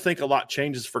 I don't think a lot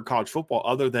changes for college football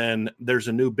other than there's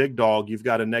a new big dog you've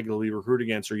got to negatively recruit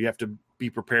against or you have to be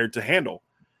prepared to handle.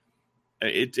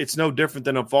 It's no different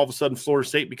than if all of a sudden Florida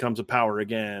State becomes a power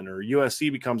again or USC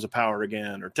becomes a power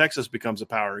again or Texas becomes a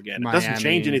power again. It doesn't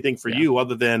change anything for you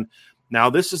other than now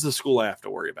this is the school I have to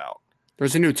worry about.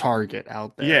 There's a new target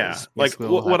out there. Yeah, like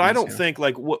what I don't think,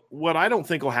 like what I don't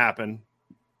think will happen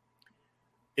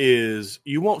is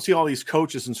you won't see all these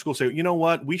coaches in school say, you know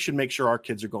what, we should make sure our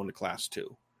kids are going to class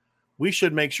too. We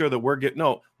should make sure that we're getting.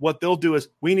 No, what they'll do is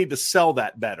we need to sell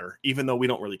that better, even though we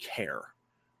don't really care.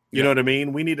 You know what I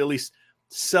mean? We need to at least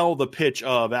sell the pitch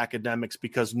of academics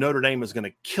because Notre Dame is going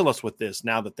to kill us with this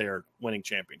now that they're winning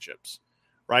championships,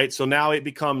 right? So now it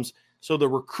becomes so the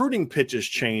recruiting pitches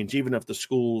change, even if the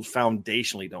schools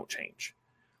foundationally don't change.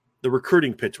 The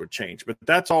recruiting pitch would change, but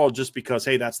that's all just because,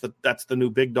 hey, that's the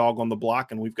new big dog on the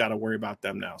block, and we've got to worry about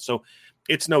them now. So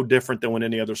it's no different than when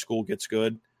any other school gets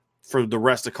good for the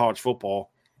rest of college football.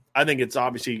 I think it's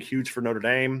obviously huge for Notre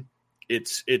Dame.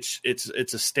 It's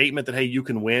a statement that, hey, you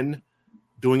can win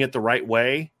doing it the right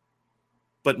way,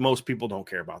 but most people don't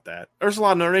care about that. There's a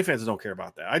lot of Notre Dame fans that don't care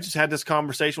about that. I just had this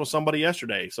conversation with somebody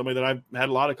yesterday, somebody that I've had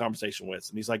a lot of conversation with,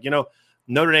 and he's like,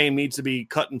 Notre Dame needs to be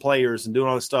cutting players and doing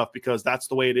all this stuff because that's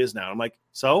the way it is now. I'm like,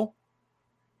 so?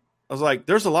 I was like,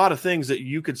 there's a lot of things that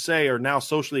you could say are now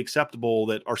socially acceptable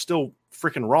that are still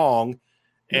freaking wrong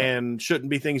and shouldn't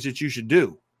be things that you should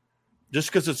do. Just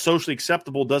because it's socially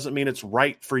acceptable doesn't mean it's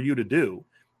right for you to do.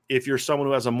 If you're someone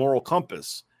who has a moral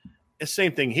compass, it's the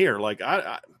same thing here. Like,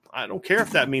 I don't care if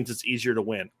that means it's easier to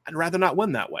win. I'd rather not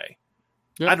win that way.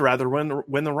 Yep. I'd rather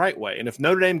win the right way. And if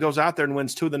Notre Dame goes out there and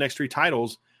wins 2 of the next 3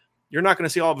 titles, you're not going to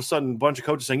see all of a sudden a bunch of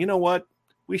coaches saying, you know what,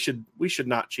 we should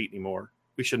not cheat anymore.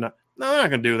 We should not. No, they're not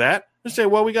going to do that. Just say,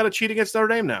 well, we got to cheat against Notre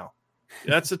Dame now.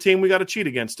 That's the team we got to cheat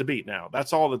against to beat now.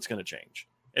 That's all that's going to change.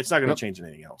 It's not going to change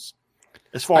anything else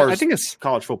as far as I think it's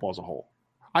college football as a whole.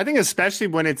 I think especially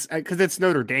when it's because it's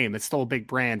Notre Dame, it's still a big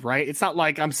brand, right? It's not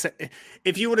like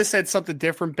if you would have said something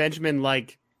different, Benjamin,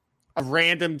 like a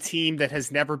random team that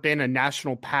has never been a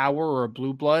national power or a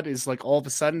blue blood is like all of a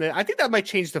sudden, I think that might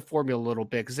change the formula a little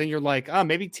bit because then you're like, oh,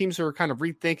 maybe teams are kind of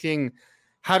rethinking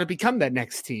how to become that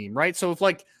next team, right? So if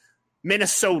like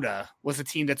Minnesota was a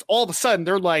team that's all of a sudden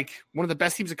they're like one of the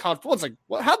best teams in college football, it's like,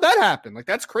 well, how'd that happen? Like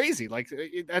that's crazy. Like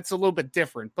that's a little bit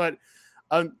different, but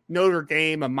a Notre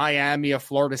Dame, a Miami, a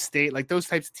Florida State, like those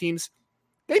types of teams,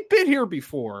 they've been here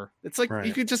before. It's like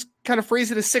you could just kind of phrase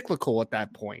it as cyclical at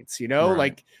that point,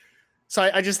 like. So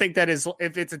I just think that is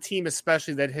if it's a team,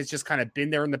 especially that has just kind of been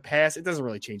there in the past, it doesn't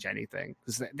really change anything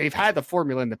because they've had the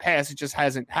formula in the past. It just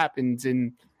hasn't happened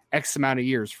in X amount of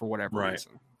years for whatever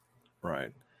reason.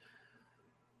 Right.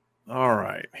 All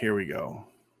right, here we go.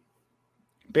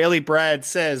 Bailey Brad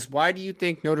says, why do you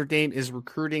think Notre Dame is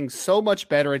recruiting so much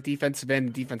better at defensive end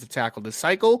and defensive tackle this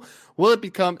cycle? Will it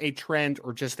become a trend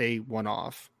or just a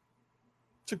one-off?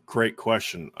 It's a great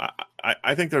question.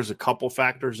 I think there's a couple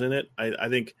factors in it. I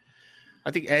think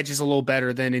edge is a little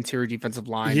better than interior defensive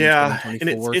line. Yeah, and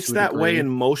it's that way in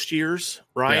most years,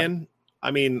 Ryan. Yeah. I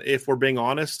mean, if we're being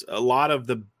honest, a lot of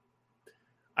the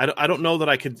I don't know that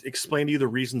I could explain to you the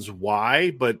reasons why,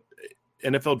 but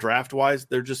NFL draft-wise,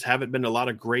 there just haven't been a lot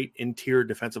of great interior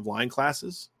defensive line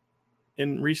classes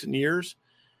in recent years.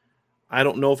 I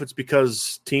don't know if it's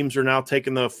because teams are now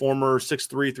taking the former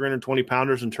 6'3",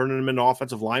 320-pounders and turning them into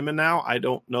offensive linemen now. I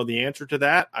don't know the answer to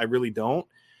that. I really don't.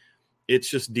 It's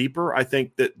just deeper. I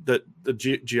think that the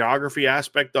geography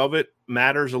aspect of it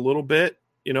matters a little bit.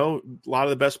 A lot of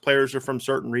the best players are from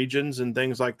certain regions and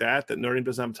things like that Notre Dame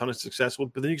doesn't have a ton of success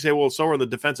with. But then you can say, well, so are the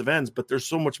defensive ends, but there's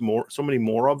so many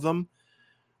more of them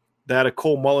that a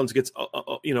Cole Mullins gets,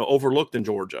 overlooked in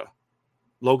Georgia.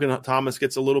 Logan Thomas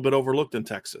gets a little bit overlooked in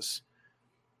Texas.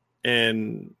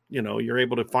 And, you're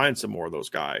able to find some more of those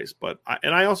guys. But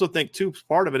I also think too,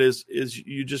 part of it is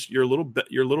you're a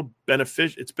little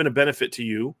benefit. It's been a benefit to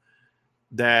you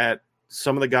that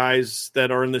some of the guys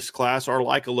that are in this class are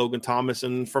like a Logan Thomas,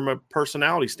 and from a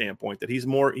personality standpoint, that he's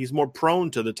more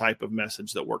prone to the type of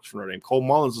message that works for Notre Dame. Cole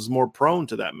Mullins is more prone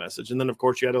to that message. And then of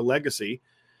course you had a legacy,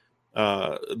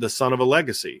 the son of a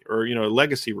legacy or, a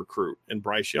legacy recruit in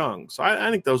Bryce Young. So I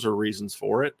think those are reasons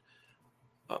for it.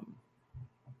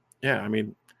 Yeah, I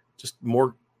mean, just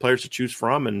more players to choose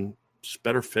from and just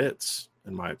better fits,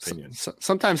 in my opinion.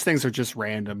 Sometimes things are just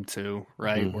random too,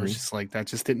 right? Mm-hmm. Where it's just like that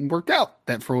just didn't work out.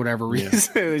 That for whatever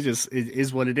reason, it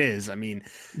is what it is. I mean,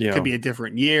 it could be a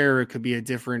different year, it could be a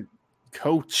different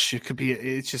coach,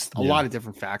 it's just a lot of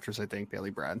different factors. I think, Bailey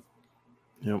Brad.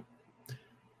 Yep.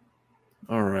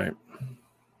 All right.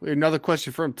 Another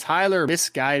question from Tyler,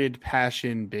 Misguided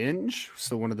Passion Binge.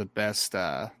 So one of the best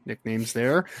nicknames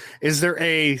there. Is there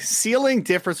a ceiling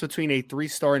difference between a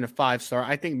 3-star and a 5-star?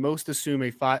 I think most assume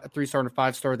a 3-star and a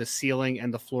 5-star, the ceiling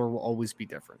and the floor will always be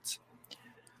different.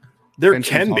 There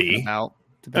can be.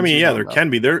 I mean, yeah, there can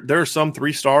be. There are some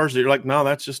 3 stars that you're like, no,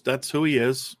 that's who he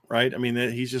is, right? I mean,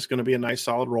 he's just going to be a nice,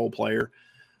 solid role player.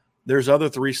 There's other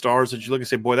 3 stars that you look and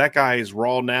say, boy, that guy is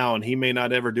raw now, and he may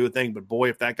not ever do a thing, but boy,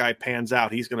 if that guy pans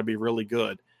out, he's going to be really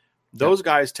good. Those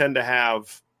guys tend to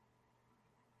have,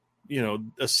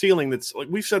 a ceiling that's like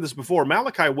we've said this before.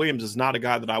 Malachi Williams is not a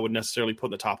guy that I would necessarily put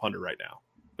in the top 100 right now,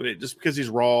 just because he's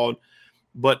raw.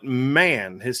 But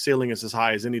man, his ceiling is as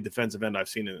high as any defensive end I've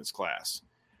seen in this class.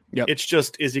 Yep. It's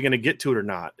just, is he going to get to it or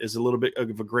not is a little bit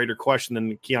of a greater question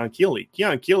than Keon Keeley.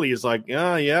 Keon Keeley is like,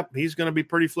 he's going to be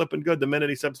pretty flipping good the minute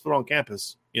he steps foot on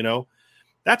campus.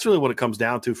 That's really what it comes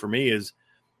down to for me is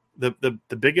the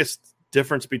biggest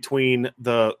difference between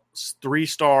the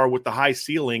 3-star with the high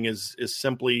ceiling is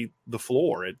simply the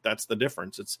floor. That's the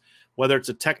difference. It's whether it's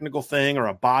a technical thing or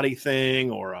a body thing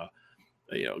or a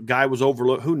guy was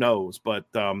overlooked, who knows? But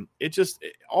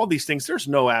all these things, there's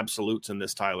no absolutes in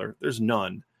this, Tyler. There's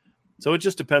none. So it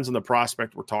just depends on the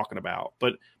prospect we're talking about.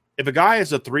 But if a guy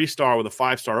is a 3-star with a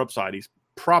 5-star upside, he's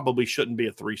probably shouldn't be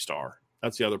a 3-star.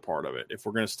 That's the other part of it. If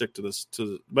we're going to stick to this,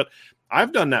 but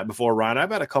I've done that before, Ryan. I've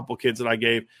had a couple kids that I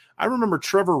gave. I remember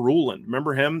Trevor Ruland.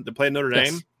 Remember him that played Notre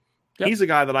Dame? Yep. He's a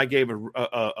guy that I gave like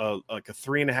a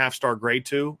 3.5-star grade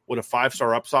to with a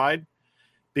 5-star upside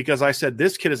because I said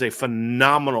this kid is a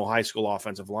phenomenal high school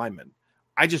offensive lineman.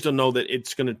 I just don't know that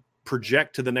it's going to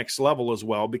project to the next level as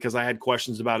well because I had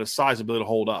questions about his size ability to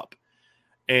hold up.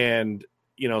 And,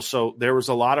 so there was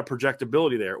a lot of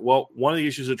projectability there. Well, one of the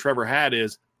issues that Trevor had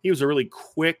is he was a really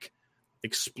quick,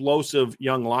 explosive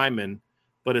young lineman,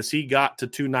 but as he got to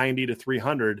 290 to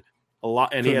 300,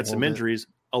 he had some injuries,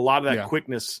 a lot of that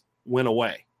quickness went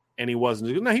away. And he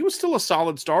wasn't. Now, he was still a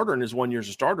solid starter in his 1 year as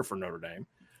a starter for Notre Dame.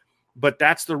 But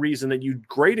that's the reason that you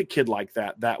grade a kid like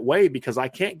that way, because I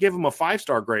can't give him a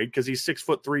 5-star grade because he's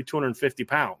 6'3", 250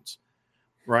 pounds,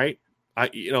 right?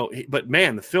 But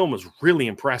man, the film was really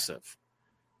impressive.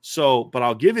 So, but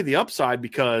I'll give you the upside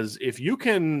because if you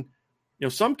can,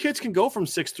 some kids can go from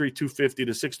 6'3", 250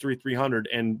 to 6'3", 300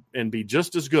 and be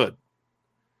just as good.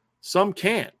 Some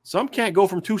can't. Some can't go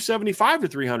from 275 to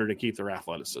 300 and keep their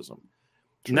athleticism.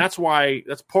 And that's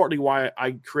partly why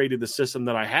I created the system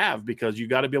that I have, because you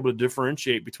got to be able to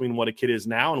differentiate between what a kid is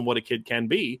now and what a kid can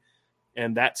be.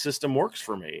 And that system works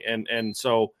for me. And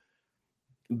so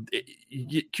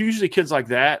usually kids like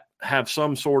that have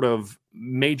some sort of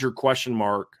major question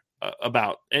mark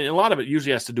about, and a lot of it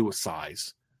usually has to do with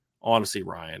size. Honestly,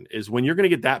 Ryan, is when you're going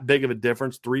to get that big of a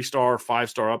difference, 3-star,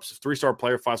 5-star ups, 3-star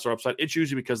player, 5-star upside, it's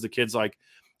usually because the kid's like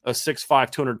a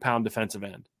 6'5", 200-pound defensive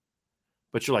end.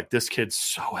 But you're like, this kid's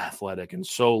so athletic and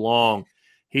so long.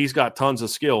 He's got tons of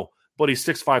skill, but he's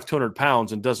 6'5", 200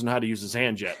 pounds and doesn't know how to use his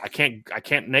hands yet. I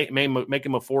can't make him a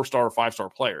 4-star or 5-star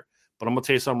player. But I'm going to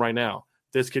tell you something right now.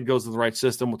 This kid goes to the right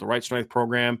system with the right strength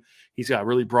program. He's got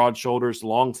really broad shoulders,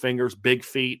 long fingers, big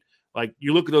feet. Like,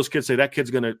 you look at those kids, say that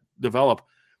kid's going to develop.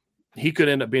 He could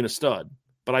end up being a stud,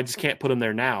 but I just can't put him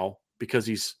there now because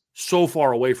he's so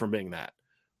far away from being that.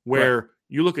 Where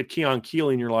you look at Keon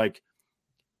Keeley and you're like,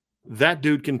 that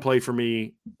dude can play for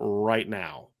me right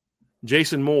now.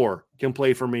 Jason Moore can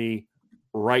play for me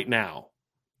right now,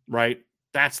 right?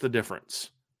 That's the difference.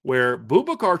 Where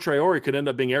Boubacar Traore could end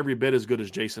up being every bit as good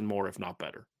as Jason Moore, if not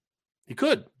better. He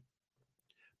could.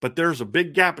 But there's a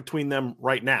big gap between them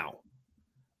right now.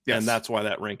 Yes. And that's why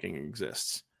that ranking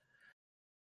exists.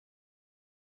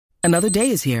 Another day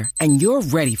is here, and you're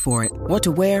ready for it. What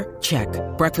to wear? Check.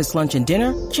 Breakfast, lunch, and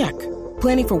dinner? Check.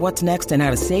 Planning for what's next and how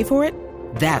to save for it?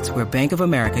 That's where Bank of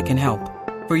America can help.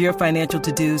 For your financial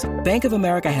to-dos, Bank of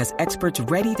America has experts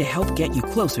ready to help get you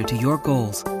closer to your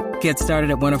goals. Get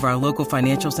started at one of our local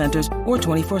financial centers or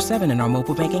 24/7 in our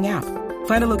mobile banking app.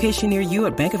 Find a location near you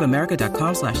at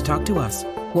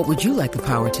bankofamerica.com/talktous. What would you like the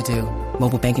power to do?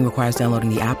 Mobile banking requires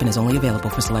downloading the app and is only available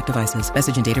for select devices.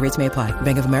 Message and data rates may apply.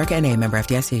 Bank of America NA, member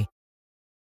FDIC.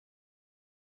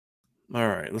 All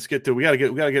right, let's get to. We got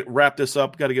to wrap this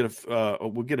up. Try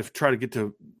to get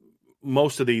to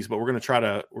most of these, but we're going to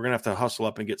have to hustle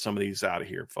up and get some of these out of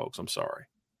here, folks. I'm sorry.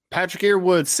 Patrick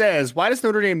Earwood says, why does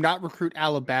Notre Dame not recruit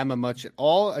Alabama much at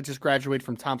all? I just graduated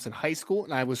from Thompson High School,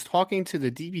 and I was talking to the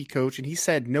DB coach, and he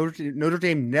said Notre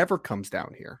Dame never comes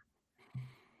down here.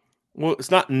 Well,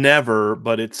 it's not never,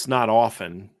 but it's not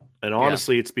often. And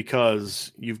honestly, it's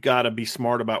because you've got to be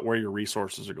smart about where your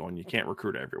resources are going. You can't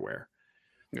recruit everywhere.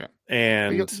 Yeah.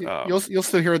 And you'll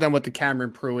still hear them with the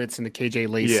Cameron Pruitts and the KJ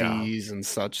Lacey's and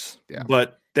such. Yeah.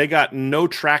 But they got no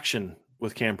traction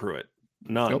with Cam Pruitt.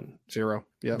 None. Nope. Zero.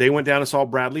 Yeah. They went down and saw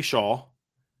Bradley Shaw.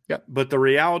 Yep. But the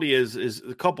reality is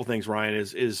a couple things, Ryan,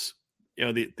 is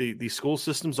the school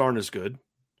systems aren't as good.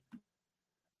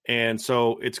 And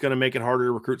so it's going to make it harder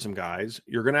to recruit some guys.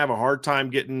 You're going to have a hard time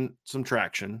getting some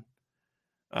traction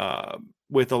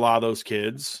with a lot of those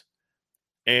kids.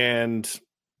 And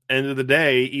end of the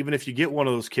day, even if you get one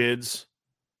of those kids,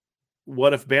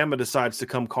 what if Bama decides to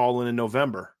come call in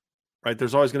November, right?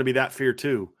 There's always going to be that fear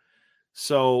too.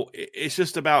 So it's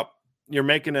just about you're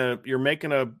making a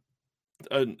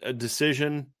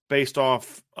decision based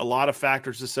off a lot of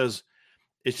factors that says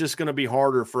it's just going to be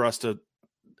harder for us to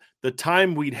the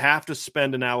time we'd have to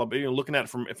spend in Alabama, looking at it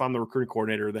from if I'm the recruiting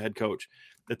coordinator or the head coach,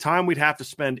 the time we'd have to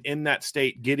spend in that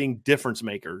state getting difference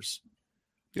makers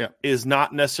is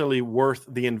not necessarily worth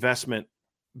the investment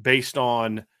based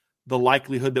on the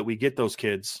likelihood that we get those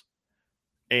kids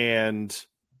and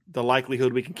the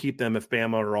likelihood we can keep them if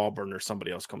Bama or Auburn or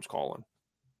somebody else comes calling.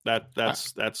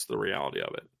 That's the reality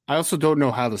of it. I also don't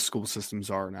know how the school systems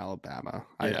are in Alabama.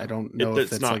 I don't know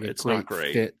if it's like it's not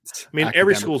great fit. I mean,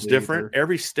 every school's different.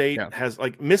 Every state has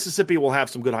Mississippi will have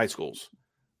some good high schools,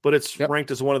 but it's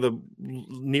ranked as one of the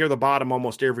near the bottom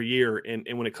almost every year. And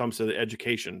when it comes to the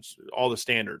education, all the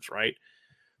standards, right?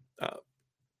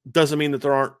 Doesn't mean that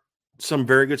there aren't some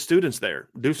very good students there.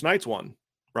 Deuce Knight's one,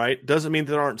 right? Doesn't mean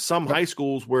that there aren't some high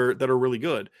schools that are really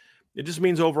good. It just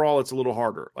means overall it's a little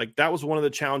harder. Like that was one of the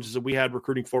challenges that we had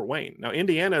recruiting Fort Wayne. Now,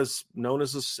 Indiana is known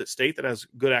as a state that has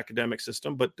good academic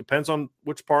system, but depends on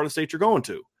which part of the state you're going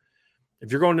to.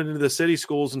 If you're going into the city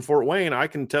schools in Fort Wayne, I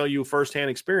can tell you firsthand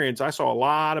experience. I saw a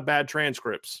lot of bad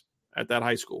transcripts at that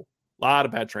high school, a lot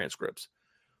of bad transcripts.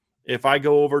 If I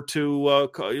go over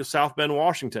to South Bend,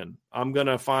 Washington, I'm going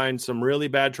to find some really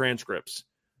bad transcripts.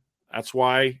 That's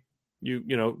why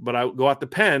but I go out to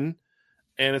Penn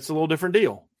and it's a little different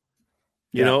deal.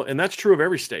 You know, and that's true of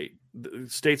every state. The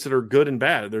states that are good and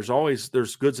bad. There's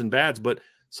goods and bads, but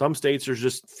some states there's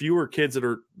just fewer kids that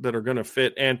are going to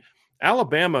fit. And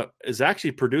Alabama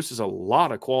actually produces a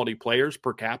lot of quality players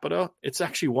per capita. It's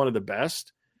actually one of the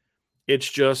best. It's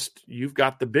just you've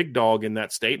got the big dog in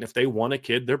that state, and if they want a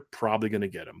kid, they're probably going to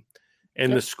get him.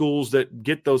 And the schools that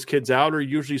get those kids out are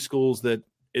usually schools that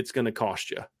it's going to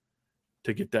cost you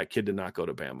to get that kid to not go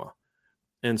to Bama.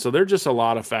 And so there are just a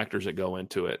lot of factors that go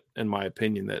into it, in my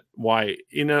opinion, that why,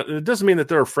 it doesn't mean that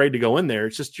they're afraid to go in there.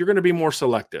 It's just you're going to be more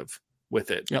selective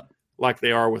with it, like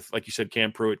they are with, like you said,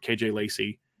 Cam Pruitt, KJ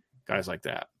Lacey, guys like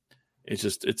that. It's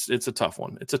just it's a tough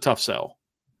one. It's a tough sell.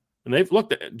 And they've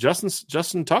looked at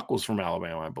Justin Tuck was from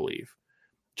Alabama, I believe.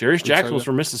 Jarius Jackson was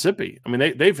from Mississippi. I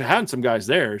mean, they've had some guys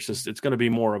there. It's just it's going to be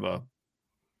more of a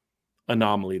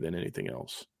anomaly than anything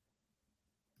else.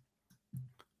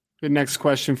 The next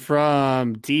question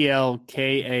from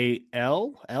DLKALL01.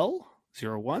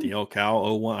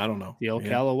 DLCal01, I don't know.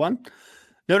 DLCal01.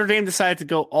 Notre Dame decided to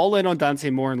go all in on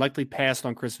Dante Moore and likely passed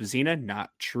on Chris Vezina.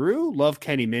 Not true. Love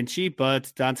Kenny Minchie,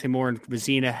 but Dante Moore and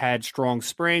Vezina had strong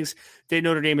springs. Did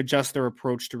Notre Dame adjust their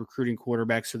approach to recruiting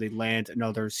quarterbacks so they land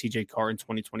another CJ Carr in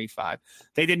 2025?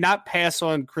 They did not pass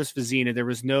on Chris Vezina. There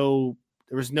was no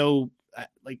this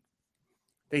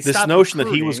notion that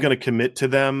he was going to commit to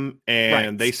them,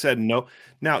 and they said no.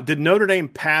 Now, did Notre Dame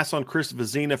pass on Chris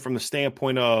Vezina from the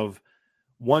standpoint of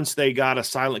once they got a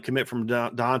silent commit from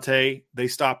Dante, they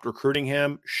stopped recruiting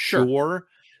him? Sure.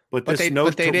 But they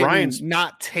didn't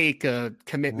not take a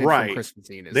commitment from Chris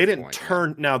Vezina. They didn't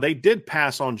turn. Now, they did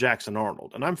pass on Jackson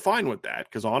Arnold, and I'm fine with that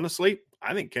because, honestly,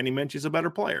 I think Kenny Minchie's a better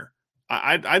player.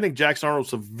 I think Jackson Arnold's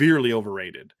severely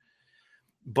overrated.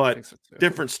 But so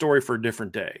different story for a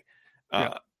different day.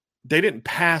 They didn't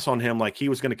pass on him like he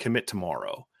was going to commit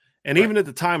tomorrow. And even at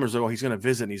the time, it was he's going to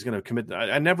visit and he's going to commit.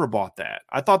 I never bought that.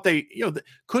 I thought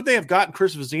could they have gotten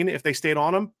Chris Vezina if they stayed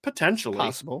on him? Potentially.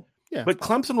 Possible. Yeah. But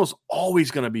Clemson was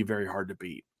always going to be very hard to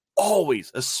beat.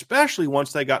 Always, especially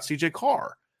once they got CJ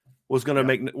Carr was going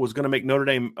to make Notre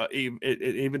Dame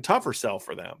even tougher sell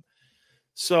for them.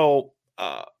 So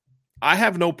I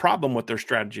have no problem with their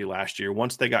strategy last year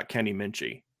once they got Kenny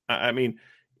Minchie. I mean,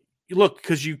 look,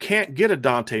 because you can't get a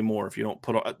Dante Moore if you don't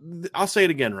put on. I'll say it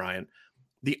again, Ryan.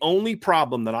 The only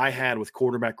problem that I had with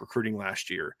quarterback recruiting last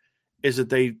year is that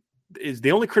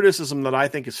the only criticism that I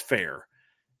think is fair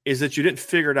is that you didn't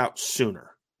figure it out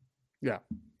sooner. Yeah.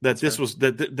 That this was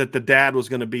that the dad was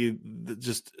going to be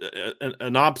just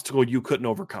an obstacle you couldn't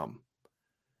overcome.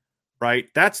 Right?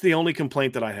 That's the only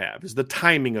complaint that I have is the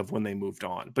timing of when they moved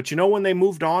on. But when they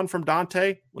moved on from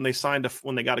Dante, when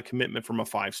they got a commitment from a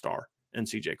 5-star and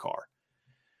CJ Carr.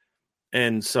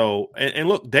 And so, and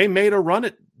look, they made a run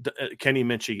at Kenny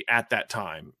Minchie at that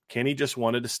time. Kenny just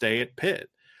wanted to stay at Pitt.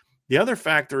 The other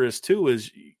factor is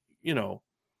you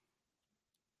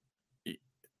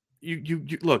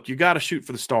look, you got to shoot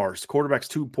for the stars. The quarterback's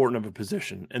too important of a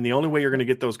position. And the only way you're going to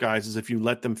get those guys is if you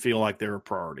let them feel like they're a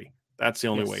priority. That's the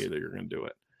only way that you're going to do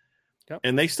it. Yep.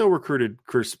 And they still recruited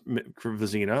Chris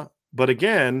Vizina. But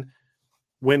again,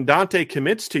 when Dante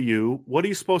commits to you, what are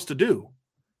you supposed to do?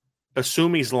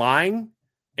 Assume he's lying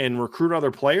and recruit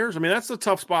other players? I mean, that's the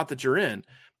tough spot that you're in. And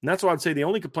that's why I'd say the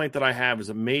only complaint that I have is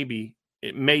that maybe,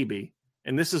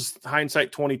 and this is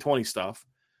hindsight 2020 stuff,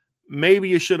 maybe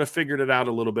you should have figured it out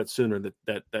a little bit sooner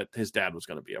that his dad was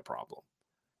going to be a problem.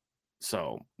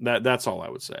 So that's all I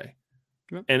would say.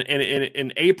 Yep. And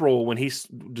in April, when he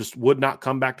just would not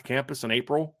come back to campus in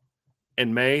April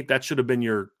and May, that should have been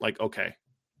your, like, okay,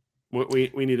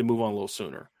 we need to move on a little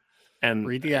sooner. And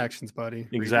read the actions, buddy.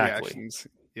 Exactly. Read the actions.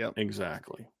 Yep.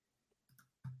 Exactly.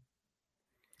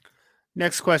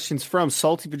 Next question's from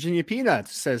Salty Virginia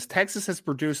Peanuts. It says Texas has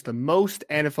produced the most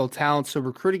NFL talent, so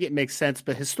recruiting it makes sense.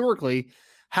 But historically,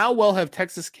 how well have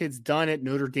Texas kids done at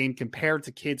Notre Dame compared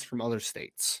to kids from other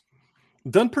states?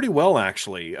 Done pretty well,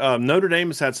 actually. Notre Dame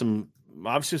has had some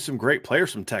great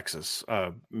players from Texas.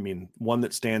 I mean, one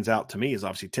that stands out to me is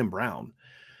obviously Tim Brown.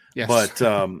 Yes. But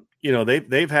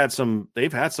they've had some.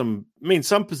 I mean,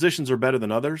 some positions are better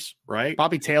than others, right?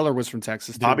 Bobby Taylor was from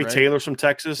Texas. Bobby right? Taylor's from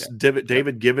Texas. Yeah.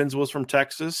 David Givens was from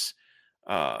Texas.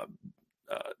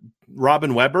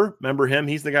 Robin Weber, remember him?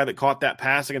 He's the guy that caught that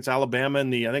pass against Alabama in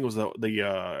I think it was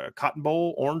the Cotton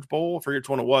Bowl, Orange Bowl. I forget which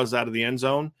one it was, out of the end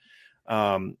zone.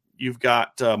 You've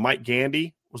got Mike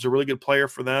Gandy was a really good player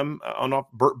for them.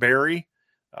 Burt Berry,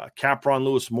 Capron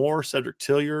Lewis Moore, Cedric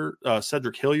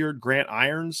Hilliard, Grant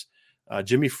Irons,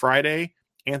 Jimmy Friday,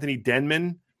 Anthony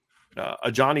Denman,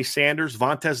 Johnny Sanders,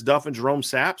 Vontaze Duff, and Jerome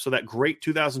Sapp. So that great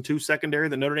 2002 secondary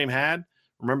that Notre Dame had,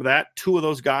 remember that? Two of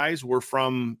those guys were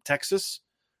from Texas,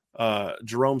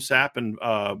 Jerome Sapp and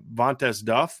Vontaze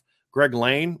Duff. Greg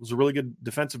Lane was a really good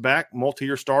defensive back,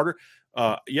 multi-year starter.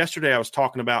 Yesterday I was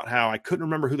talking about how I couldn't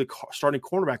remember who the starting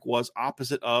cornerback was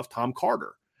opposite of Tom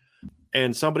Carter.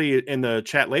 And somebody in the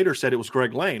chat later said it was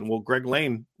Greg Lane. Well, Greg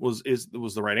Lane was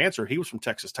the right answer. He was from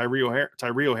Texas. Tyree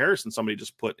Harrison, somebody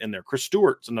just put in there. Chris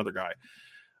Stewart's another guy.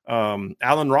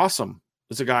 Alan Rossum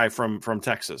is a guy from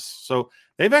Texas. So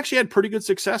they've actually had pretty good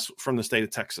success from the state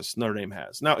of Texas. Notre Dame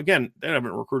has. Now, again, they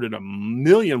haven't recruited a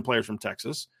million players from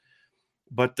Texas,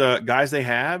 but guys they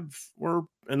have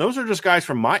and those are just guys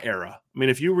from my era. I mean,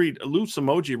 if you read, Lou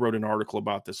Samoji wrote an article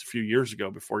about this a few years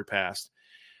ago before he passed.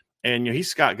 And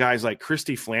he's got guys like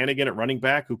Christy Flanagan at running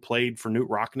back who played for Newt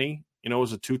Rockne,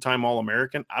 was a two-time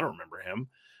All-American. I don't remember him.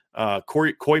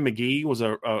 Coy McGee was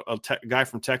a guy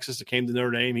from Texas that came to Notre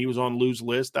Dame. He was on Lou's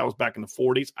list. That was back in the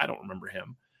 40s. I don't remember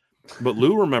him. But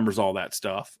Lou remembers all that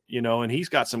stuff, and he's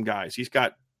got some guys. He's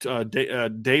got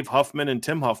Dave Huffman and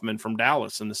Tim Huffman from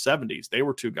Dallas in the 70s. They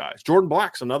were two guys. Jordan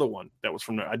Black's another one that was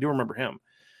from there. I do remember him.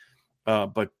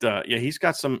 He's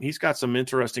got some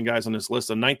interesting guys on this list.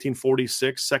 A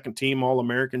 1946 second team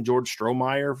All-American George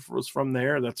Strohmeyer was from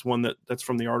there. That's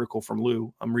from the article from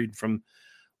Lou. I'm reading from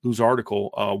Lou's article.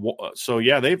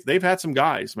 They've had some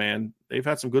guys, man. They've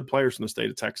had some good players from the state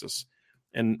of Texas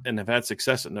and have had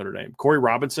success at Notre Dame. Corey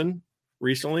Robinson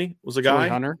recently was a guy.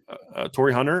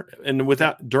 Torrey Hunter, and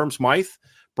without Durham Smythe,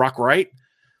 Brock Wright.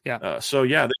 Yeah.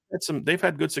 They've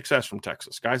had good success from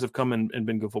Texas. Guys have come and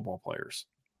been good football players.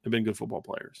 They've been good football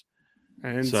players.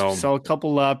 And saw a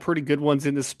couple pretty good ones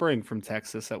in the spring from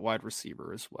Texas at wide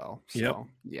receiver as well. So,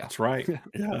 yeah. That's right.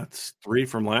 Yeah, it's 3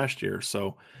 from last year.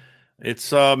 So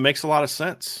it's makes a lot of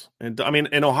sense. And I mean,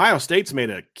 and Ohio State's made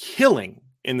a killing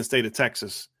in the state of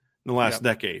Texas in the last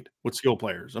decade with skill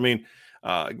players. I mean,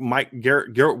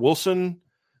 Garrett Wilson,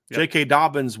 J.K.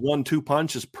 Dobbins 1-2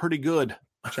 punch is pretty good.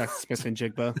 Jackson Smith and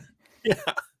Jigba.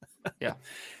 Yeah.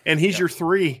 And he's your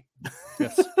 3.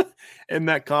 Yes. In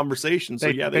that conversation.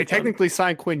 So they technically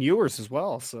signed Quinn Ewers as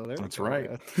well. So that's right.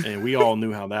 And we all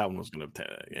knew how that one was going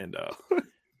to end up.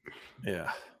 Yeah.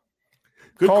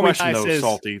 Good question though,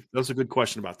 Salty. That's a good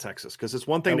question about Texas, because it's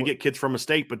one thing to get kids from a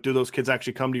state, but do those kids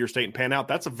actually come to your state and pan out?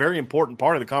 That's a very important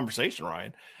part of the conversation,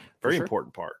 Ryan. Very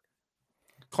important part.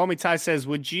 Call Me Ty says,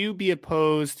 would you be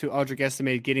opposed to Audric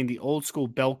Estime getting the old school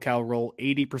bell cow role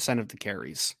 80% of the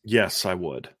carries? Yes, I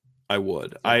would.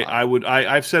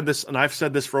 I've said this, and I've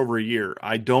said this for over a year.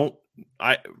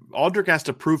 Audric has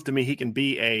to prove to me he can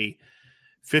be a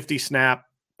 50 snap,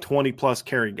 20 plus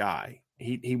carry guy.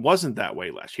 He wasn't that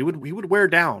way last. He would wear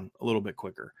down a little bit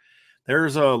quicker.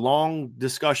 There's a long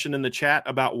discussion in the chat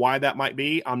about why that might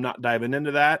be. I'm not diving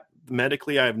into that.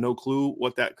 medically, I have no clue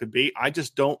what that could be. I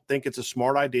just don't think it's a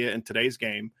smart idea in today's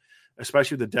game,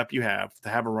 especially the depth you have, to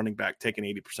have a running back taking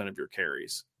 80% of your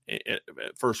carries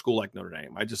for a school like Notre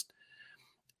Dame.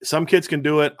 Some kids can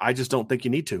do it. I just don't think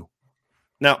you need to.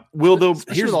 Now, here's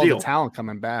the deal. The talent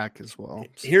coming back as well.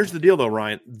 So. Here's the deal, though,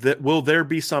 Ryan. Will there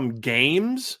be some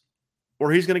games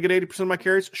where he's going to get 80% of my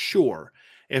carries? Sure.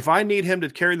 If I need him to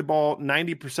carry the ball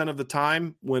 90% of the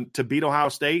time to beat Ohio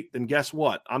State, then guess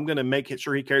what? I'm going to make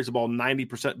sure he carries the ball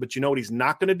 90%. But you know what he's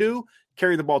not going to do?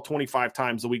 Carry the ball 25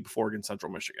 times the week before against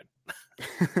Central Michigan.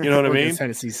 You know what I mean?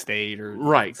 Tennessee State or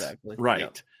right, exactly. Right.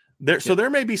 Yep. So there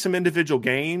may be some individual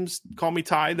games, call me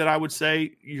Ty, that I would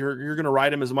say you're going to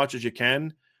ride him as much as you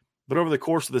can, but over the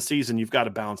course of the season, you've got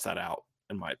to balance that out,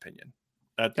 in my opinion.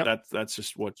 That's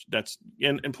just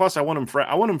and plus I want him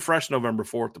fresh November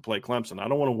 4th to play Clemson. I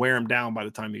don't want to wear him down by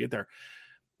the time you get there.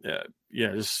 I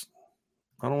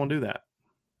don't want to do that.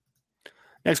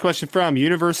 Next question from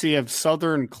University of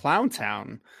Southern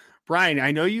Clowntown. Brian,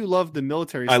 I know you love the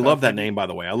military stuff. I love that name, by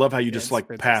the way. I love how you just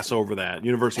pass over that.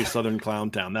 University of Southern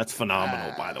Clowntown. That's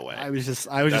phenomenal, by the way. I was just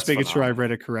making sure I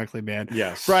read it correctly, man.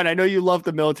 Yes. Brian, I know you love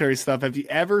the military stuff. Have you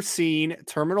ever seen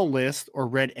Terminal List or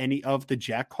read any of the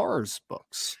Jack Carr's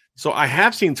books? So I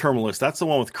have seen Terminal List. That's the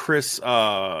one with Chris.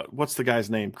 What's the guy's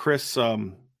name? Chris.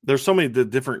 There's so many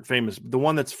different famous. The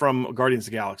one that's from Guardians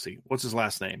of the Galaxy. What's his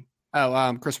last name?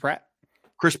 Oh, Chris Pratt.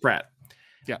 Chris Pratt.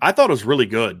 Yeah. I thought it was really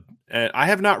good. I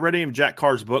have not read any of Jack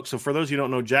Carr's books. So for those of you who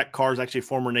don't know, Jack Carr is actually a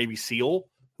former Navy SEAL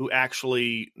who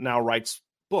actually now writes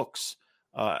books.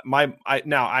 I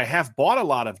have bought a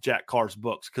lot of Jack Carr's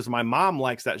books because my mom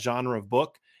likes that genre of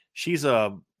book. She's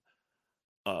a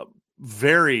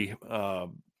very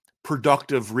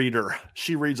productive reader.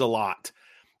 She reads a lot.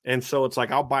 And so it's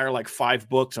like, I'll buy her like 5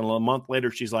 books and a month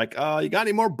later, she's like, you got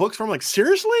any more books from? I'm like,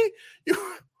 seriously?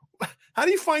 How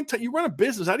do you find time? You run a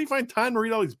business. How do you find time to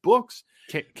read all these books?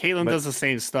 Caitlin does the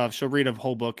same stuff. She'll read a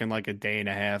whole book in like a day and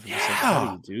a half. And like, how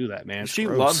do you do that, man? She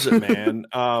loves it, man.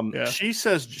 She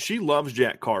says she loves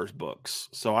Jack Carr's books.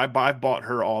 So I bought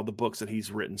her all the books that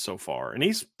he's written so far. And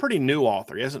he's a pretty new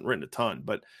author. He hasn't written a ton,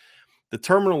 but the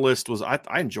Terminal List was, I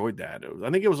enjoyed that. I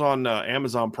think it was on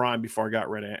Amazon Prime before I got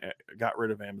rid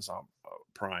of Amazon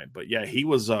Prime. But yeah, he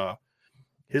was,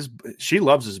 she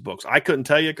loves his books. I couldn't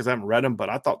tell you because I haven't read them, but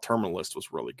I thought Terminal List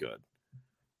was really good.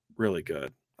 Really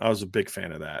good. I was a big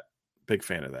fan of that.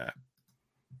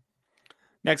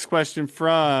 Next question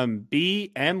from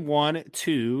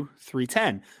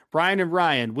BM12310. Brian and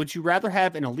Ryan, would you rather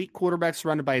have an elite quarterback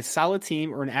surrounded by a solid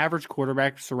team or an average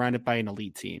quarterback surrounded by an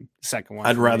elite team? The second one.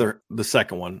 I'd rather the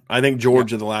second one. I think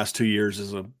Georgia the last 2 years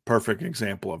is a perfect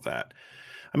example of that.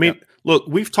 I mean, look,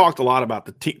 we've talked a lot about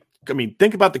the team. I mean,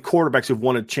 think about the quarterbacks who've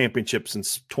won a championship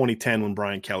since 2010 when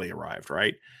Brian Kelly arrived,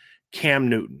 right? Cam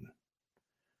Newton,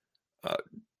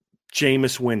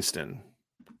 Jameis Winston,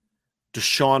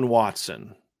 Deshaun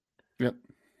Watson,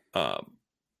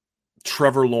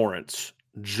 Trevor Lawrence,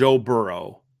 Joe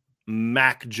Burrow,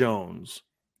 Mac Jones,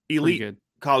 elite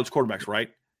college quarterbacks, right?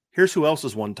 Here's who else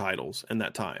has won titles in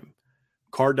that time.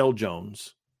 Cardell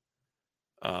Jones.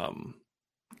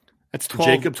 That's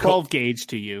 12 gauge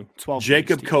to you. 12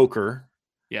 Jacob Coker.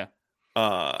 Yeah.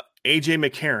 A.J.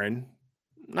 McCarron.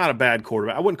 Not a bad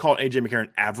quarterback. I wouldn't call A.J. McCarron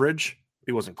average.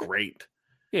 He wasn't great.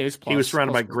 Yeah, he was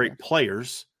surrounded by great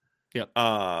players. Yep.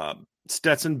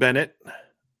 Stetson Bennett.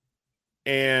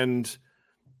 And,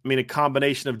 I mean, a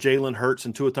combination of Jalen Hurts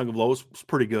and Tua Tagovailoa was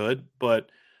pretty good, but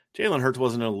Jalen Hurts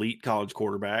wasn't an elite college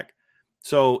quarterback.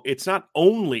 So it's not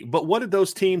only – but what did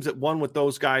those teams that won with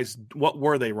those guys – what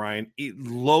were they, Ryan?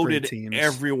 Loaded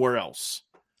everywhere else.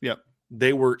 Yep.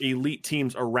 They were elite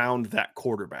teams around that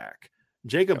quarterback.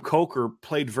 Jacob Coker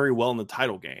played very well in the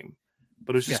title game,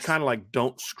 but it was just kind of like,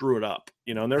 don't screw it up.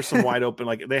 You know, and there's some wide open –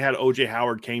 like they had O.J.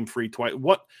 Howard came free twice.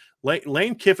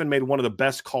 Lane Kiffin made one of the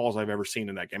best calls I've ever seen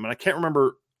in that game. And I can't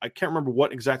remember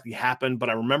what exactly happened,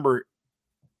 but I remember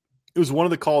it was one of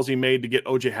the calls he made to get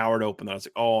O.J. Howard open. That I was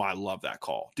like, oh, I love that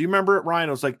call. Do you remember it, Ryan?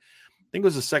 I was like, I think it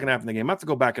was the second half of the game. I have to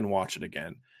go back and watch it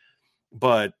again.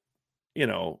 But, you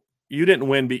know, you didn't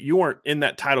win, but you weren't in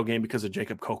that title game because of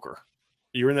Jacob Coker.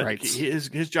 You were in that. Right.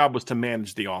 His job was to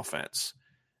manage the offense,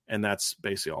 and that's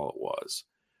basically all it was.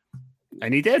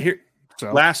 And he did. Here,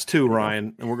 so, last two,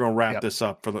 Ryan, and we're going to wrap this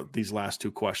up for these last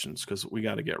two questions because we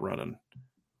got to get running.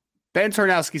 Ben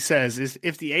Tarnowski says,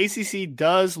 if the ACC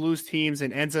does lose teams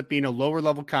and ends up being a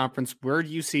lower-level conference, where do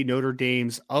you see Notre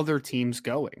Dame's other teams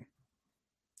going?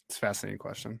 It's a fascinating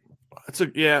question. It's a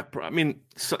good.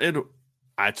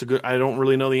 I don't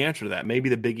really know the answer to that. Maybe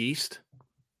the Big East.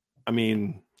 I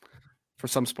mean, for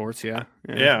some sports, yeah.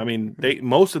 I mean,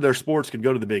 most of their sports could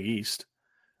go to the Big East.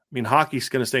 mean, hockey's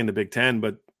going to stay in the Big Ten,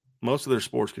 but most of their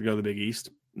sports could go to the Big East.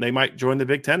 They might join the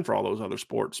Big Ten for all those other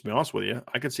sports, to be honest with you.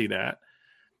 I could see that.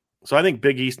 So I think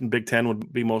Big East and Big Ten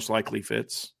would be most likely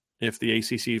fits if the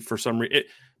ACC, for some reason.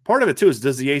 Part of it, too, is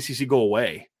does the ACC go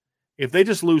away? If they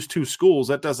just lose 2 schools,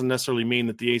 that doesn't necessarily mean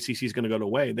that the ACC is going to go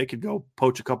away. They could go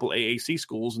poach a couple AAC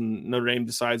schools, and Notre Dame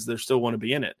decides they still want to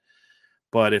be in it.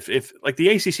 But if like the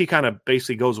ACC kind of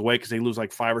basically goes away because they lose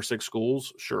like 5 or 6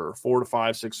 schools, sure, 4 to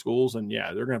 5, 6 schools, and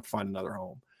yeah, they're going to have to find another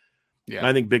home. Yeah, and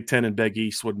I think Big Ten and Big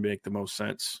East would make the most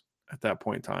sense at that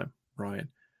point in time, Ryan.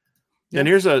 Yeah. And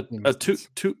here's a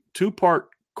two-part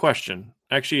question,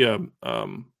 actually a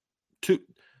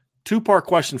two-part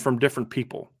question from different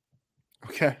people.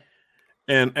 Okay.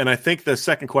 And I think the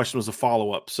second question was a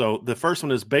follow-up. So the first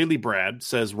one is Bailey Brad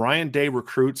says Ryan Day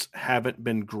recruits haven't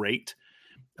been great.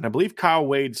 And I believe Kyle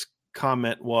Wade's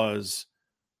comment was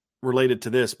related to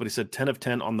this, but he said 10 of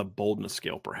 10 on the boldness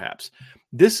scale, perhaps.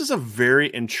 This is a very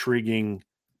intriguing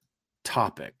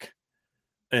topic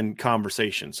and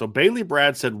conversation. So Bailey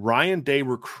Brad said Ryan Day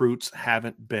recruits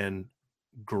haven't been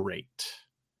great.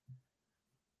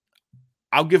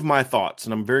 I'll give my thoughts,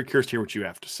 and I'm very curious to hear what you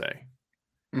have to say.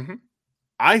 Mm-hmm.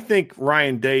 I think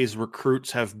Ryan Day's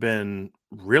recruits have been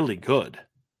really good.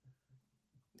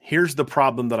 Here's the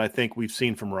problem that I think we've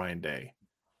seen from Ryan Day.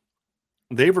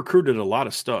 They've recruited a lot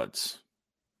of studs.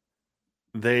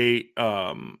 He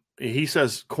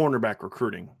says cornerback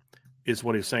recruiting is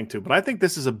what he's saying too. But I think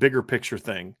this is a bigger picture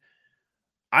thing.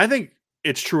 I think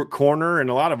it's true at corner and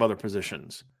a lot of other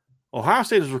positions. Ohio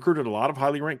State has recruited a lot of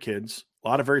highly ranked kids, a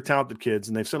lot of very talented kids,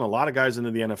 and they've sent a lot of guys into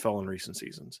the NFL in recent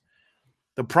seasons.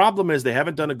 The problem is they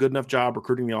haven't done a good enough job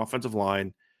recruiting the offensive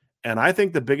line. And I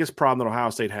think the biggest problem that Ohio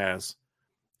State has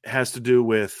to do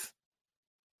with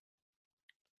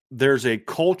there's a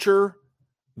culture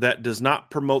that does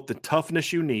not promote the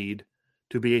toughness you need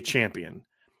to be a champion.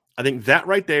 I think that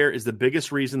right there is the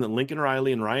biggest reason that Lincoln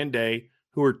Riley and Ryan Day,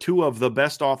 who are 2 of the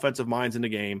best offensive minds in the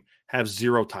game, have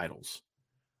 0 titles.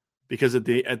 Because at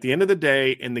the end of the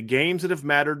day, in the games that have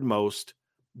mattered most,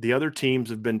 the other teams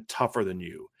have been tougher than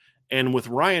you. And with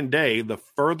Ryan Day, the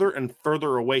further and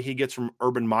further away he gets from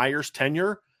Urban Meyer's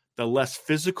tenure, the less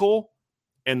physical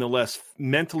and the less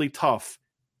mentally tough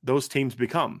those teams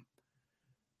become.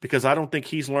 Because I don't think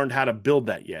he's learned how to build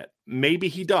that yet. Maybe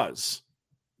he does.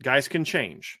 Guys can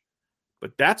change.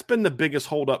 But that's been the biggest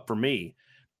holdup for me.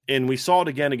 And we saw it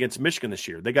again against Michigan this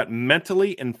year. They got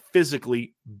mentally and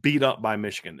physically beat up by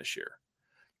Michigan this year.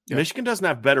 Yeah. Michigan doesn't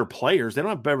have better players. They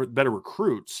don't have better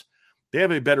recruits. They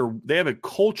have a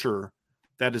culture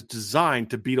that is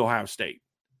designed to beat Ohio State.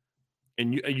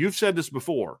 And you've said this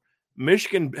before.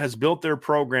 Michigan has built their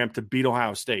program to beat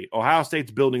Ohio State. Ohio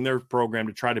State's building their program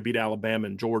to try to beat Alabama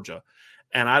and Georgia.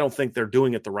 And I don't think they're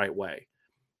doing it the right way.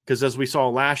 Because as we saw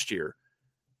last year,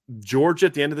 Georgia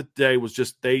at the end of the day was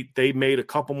just they made a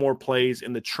couple more plays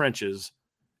in the trenches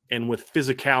and with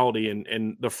physicality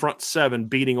and the front 7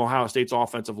 beating Ohio State's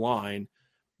offensive line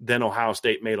than Ohio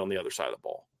State made on the other side of the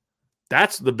ball.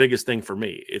 That's the biggest thing for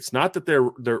me. It's not that their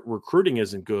recruiting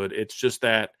isn't good. It's just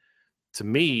that, to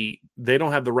me, they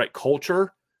don't have the right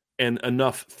culture and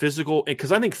enough physical –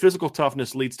 because I think physical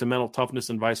toughness leads to mental toughness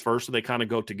and vice versa. They kind of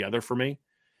go together for me.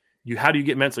 How do you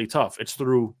get mentally tough? It's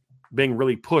through being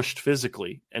really pushed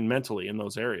physically and mentally in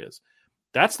those areas.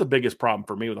 That's the biggest problem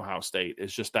for me with Ohio State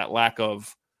is just that lack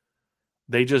of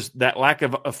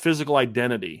a physical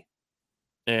identity.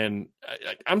 And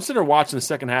I'm sitting there watching the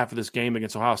second half of this game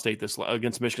against Ohio State,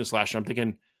 against Michigan last year. I'm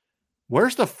thinking,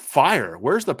 where's the fire?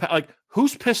 Where's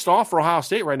who's pissed off for Ohio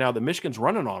State right now that Michigan's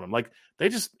running on them?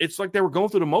 It's like they were going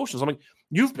through the motions. I mean,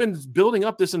 you've been building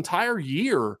up this entire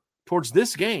year towards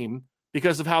this game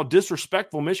because of how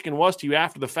disrespectful Michigan was to you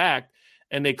after the fact,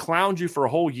 and they clowned you for a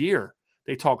whole year.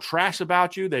 They talked trash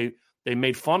about you. They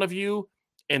made fun of you,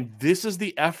 and this is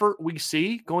the effort we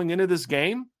see going into this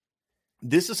game?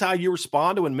 This is how you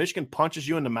respond to when Michigan punches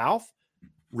you in the mouth?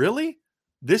 Really?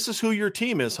 This is who your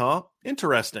team is, huh?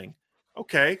 Interesting.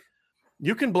 Okay.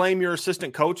 You can blame your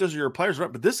assistant coaches or your players,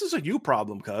 but this is a you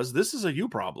problem, cuz. This is a you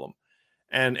problem.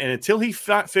 And until he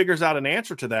figures out an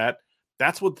answer to that,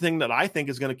 that's one thing that I think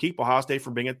is going to keep Ohio State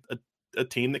from being a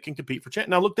team that can compete for champions.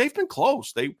 Now, look, they've been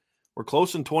close. They were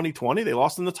close in 2020. They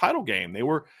lost in the title game. They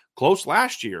were close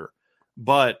last year.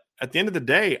 But at the end of the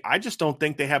day, I just don't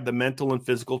think they have the mental and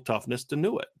physical toughness to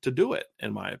do it,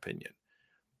 in my opinion.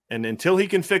 And until he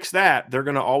can fix that, they're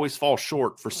going to always fall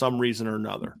short for some reason or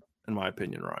another, in my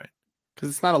opinion, Ryan. Because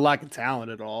it's not a lack of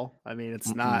talent at all. I mean,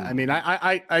 it's not. I mean,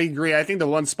 I agree. I think the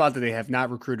one spot that they have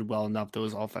not recruited well enough, though,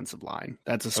 is offensive line.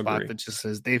 That's a spot that just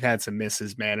says they've had some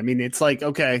misses, man. I mean, it's like,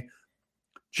 okay,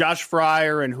 Josh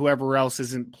Fryer and whoever else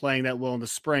isn't playing that well in the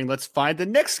spring. Let's find the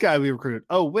next guy we recruited.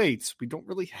 Oh, wait, we don't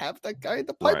really have that guy in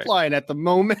the pipeline at the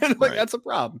moment. Like, that's a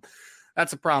problem.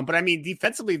 That's a problem. But I mean,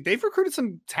 defensively, they've recruited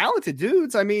some talented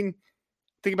dudes. I mean,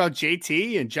 think about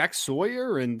JT and Jack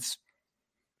Sawyer and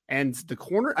the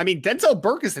corner. I mean, Denzel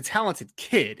Burke is a talented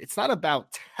kid. It's not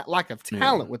about lack of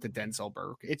talent with the Denzel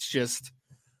Burke. It's just,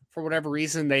 for whatever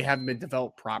reason, they haven't been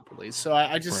developed properly. So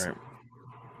I just,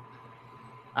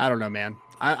 I don't know, man.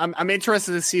 I'm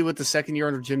interested to see what the second year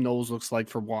under Jim Knowles looks like,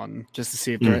 for one, just to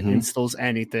see if there instills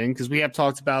anything. Because we have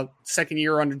talked about second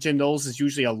year under Jim Knowles is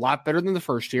usually a lot better than the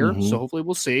first year. So hopefully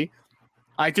we'll see.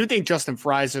 I do think Justin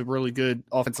Fry is a really good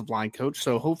offensive line coach.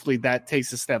 So hopefully that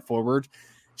takes a step forward.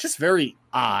 It's just very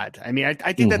odd. I mean,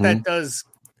 I think that does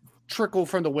trickle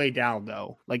from the way down,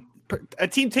 though. Like, a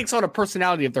team takes on a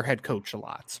personality of their head coach a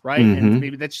lot, right? And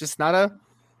maybe that's just not a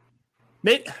 –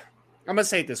 I'm going to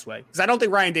say it this way, because I don't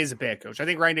think Ryan Day is a bad coach. I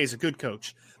think Ryan Day is a good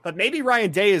coach. But maybe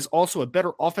Ryan Day is also a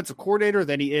better offensive coordinator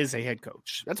than he is a head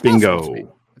coach. That's possible.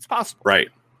 Bingo. It's possible.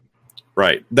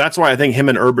 Right. That's why I think him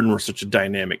and Urban were such a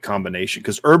dynamic combination,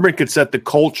 because Urban could set the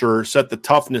culture, set the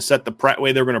toughness, set the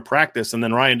way they're going to practice, and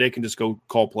then Ryan Day can just go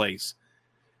call plays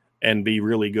and be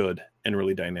really good and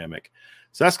really dynamic.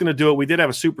 So that's going to do it. We did have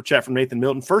a super chat from Nathan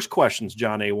Milton. First questions,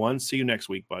 John A1. See you next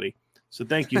week, buddy. So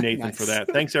thank you, Nathan, for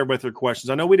that. Thanks, everybody, for their questions.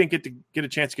 I know we didn't get a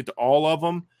chance to get to all of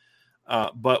them,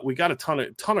 but we got a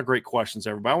ton of great questions,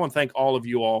 everybody. I want to thank all of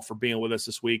you all for being with us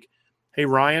this week. Hey,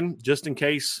 Ryan, just in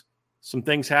case some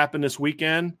things happen this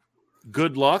weekend,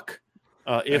 good luck.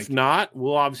 If not,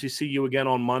 we'll obviously see you again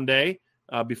on Monday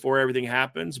before everything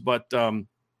happens. But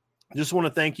just want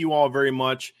to thank you all very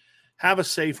much. Have a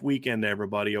safe weekend,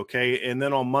 everybody, okay? And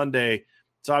then on Monday,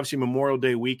 it's obviously Memorial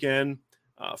Day weekend.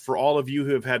 For all of you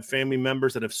who have had family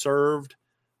members that have served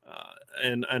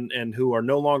and who are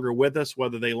no longer with us,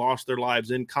 whether they lost their lives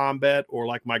in combat or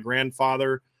like my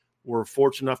grandfather were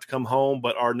fortunate enough to come home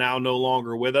but are now no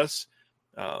longer with us,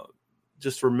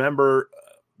 just remember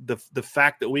the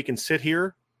fact that we can sit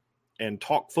here and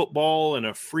talk football in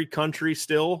a free country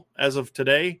still. As of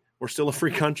today, we're still a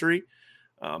free country.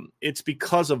 It's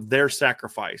because of their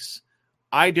sacrifice.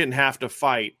 I didn't have to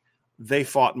fight. They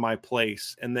fought in my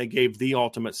place, and they gave the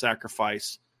ultimate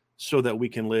sacrifice so that we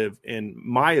can live in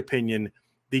my opinion,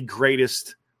 the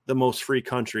greatest, the most free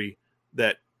country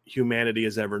that humanity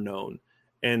has ever known.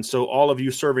 And so all of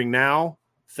you serving now,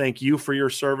 thank you for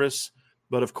your service.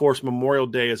 But of course, Memorial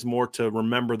Day is more to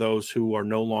remember those who are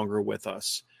no longer with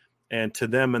us. And to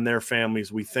them and their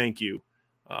families, we thank you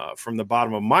from the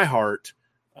bottom of my heart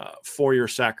for your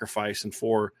sacrifice and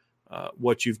for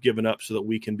what you've given up so that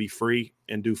we can be free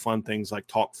and do fun things like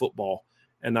talk football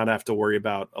and not have to worry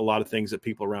about a lot of things that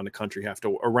people around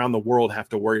the world have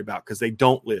to worry about because they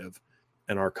don't live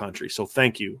in our country. So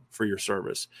thank you for your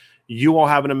service. You all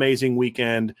have an amazing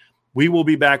weekend. We will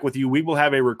be back with you. We will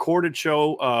have a recorded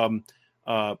show,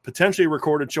 potentially a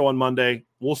recorded show on Monday.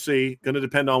 We'll see. Going to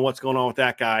depend on what's going on with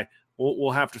that guy.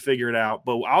 We'll have to figure it out.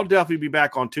 But I'll definitely be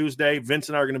back on Tuesday. Vince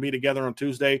and I are going to be together on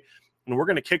Tuesday, and we're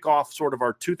going to kick off sort of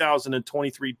our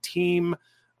 2023 team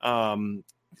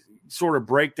sort of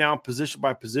breakdown position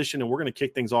by position, and we're going to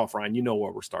kick things off, Ryan. You know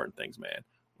where we're starting things, man.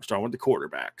 We're starting with the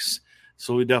quarterbacks.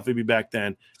 So we'll definitely be back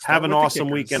then. Have an awesome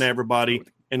weekend, everybody,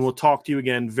 and we'll talk to you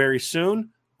again very soon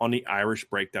on the Irish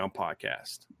Breakdown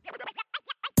Podcast.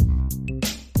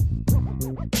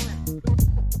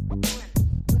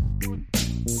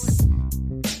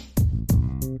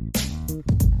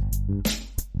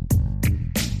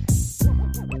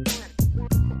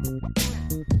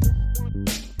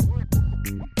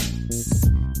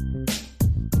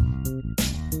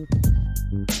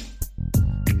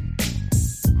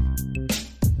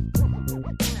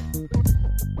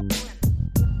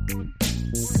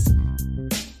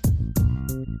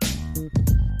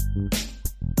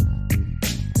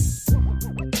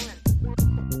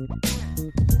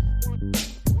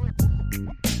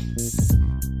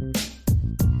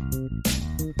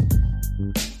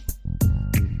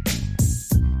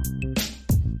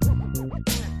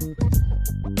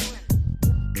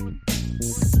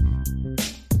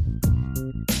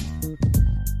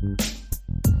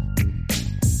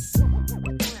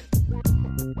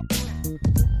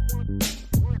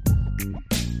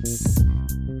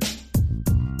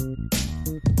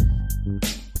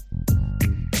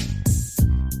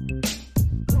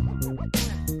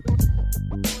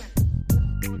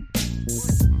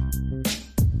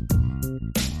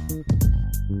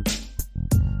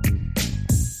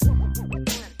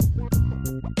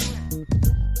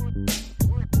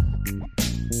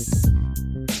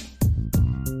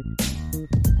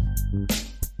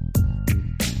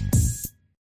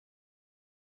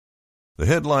 The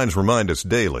headlines remind us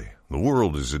daily, the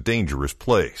world is a dangerous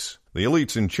place. The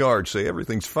elites in charge say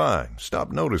everything's fine, stop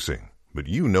noticing. But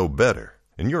you know better.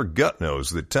 And your gut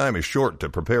knows that time is short to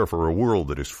prepare for a world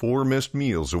that is 4 missed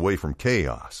meals away from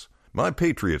chaos. My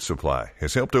Patriot Supply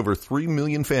has helped over 3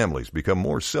 million families become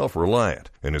more self-reliant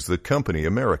and is the company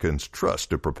Americans trust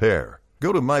to prepare.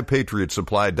 Go to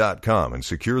MyPatriotSupply.com and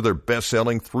secure their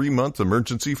best-selling 3-month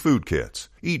emergency food kits.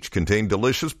 Each contain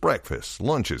delicious breakfasts,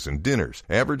 lunches, and dinners,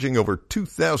 averaging over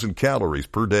 2,000 calories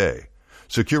per day.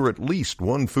 Secure at least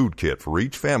 1 food kit for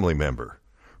each family member.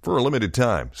 For a limited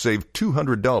time, save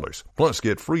 $200, plus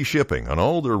get free shipping on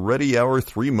all their Ready Hour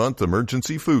 3-month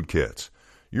emergency food kits.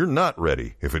 You're not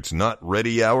ready if it's not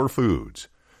Ready Hour Foods.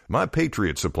 My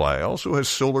Patriot Supply also has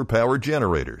solar-powered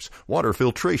generators, water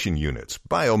filtration units,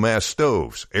 biomass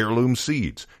stoves, heirloom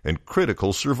seeds, and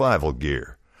critical survival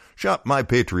gear. Shop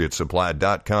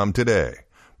MyPatriotSupply.com today.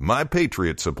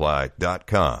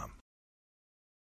 MyPatriotSupply.com.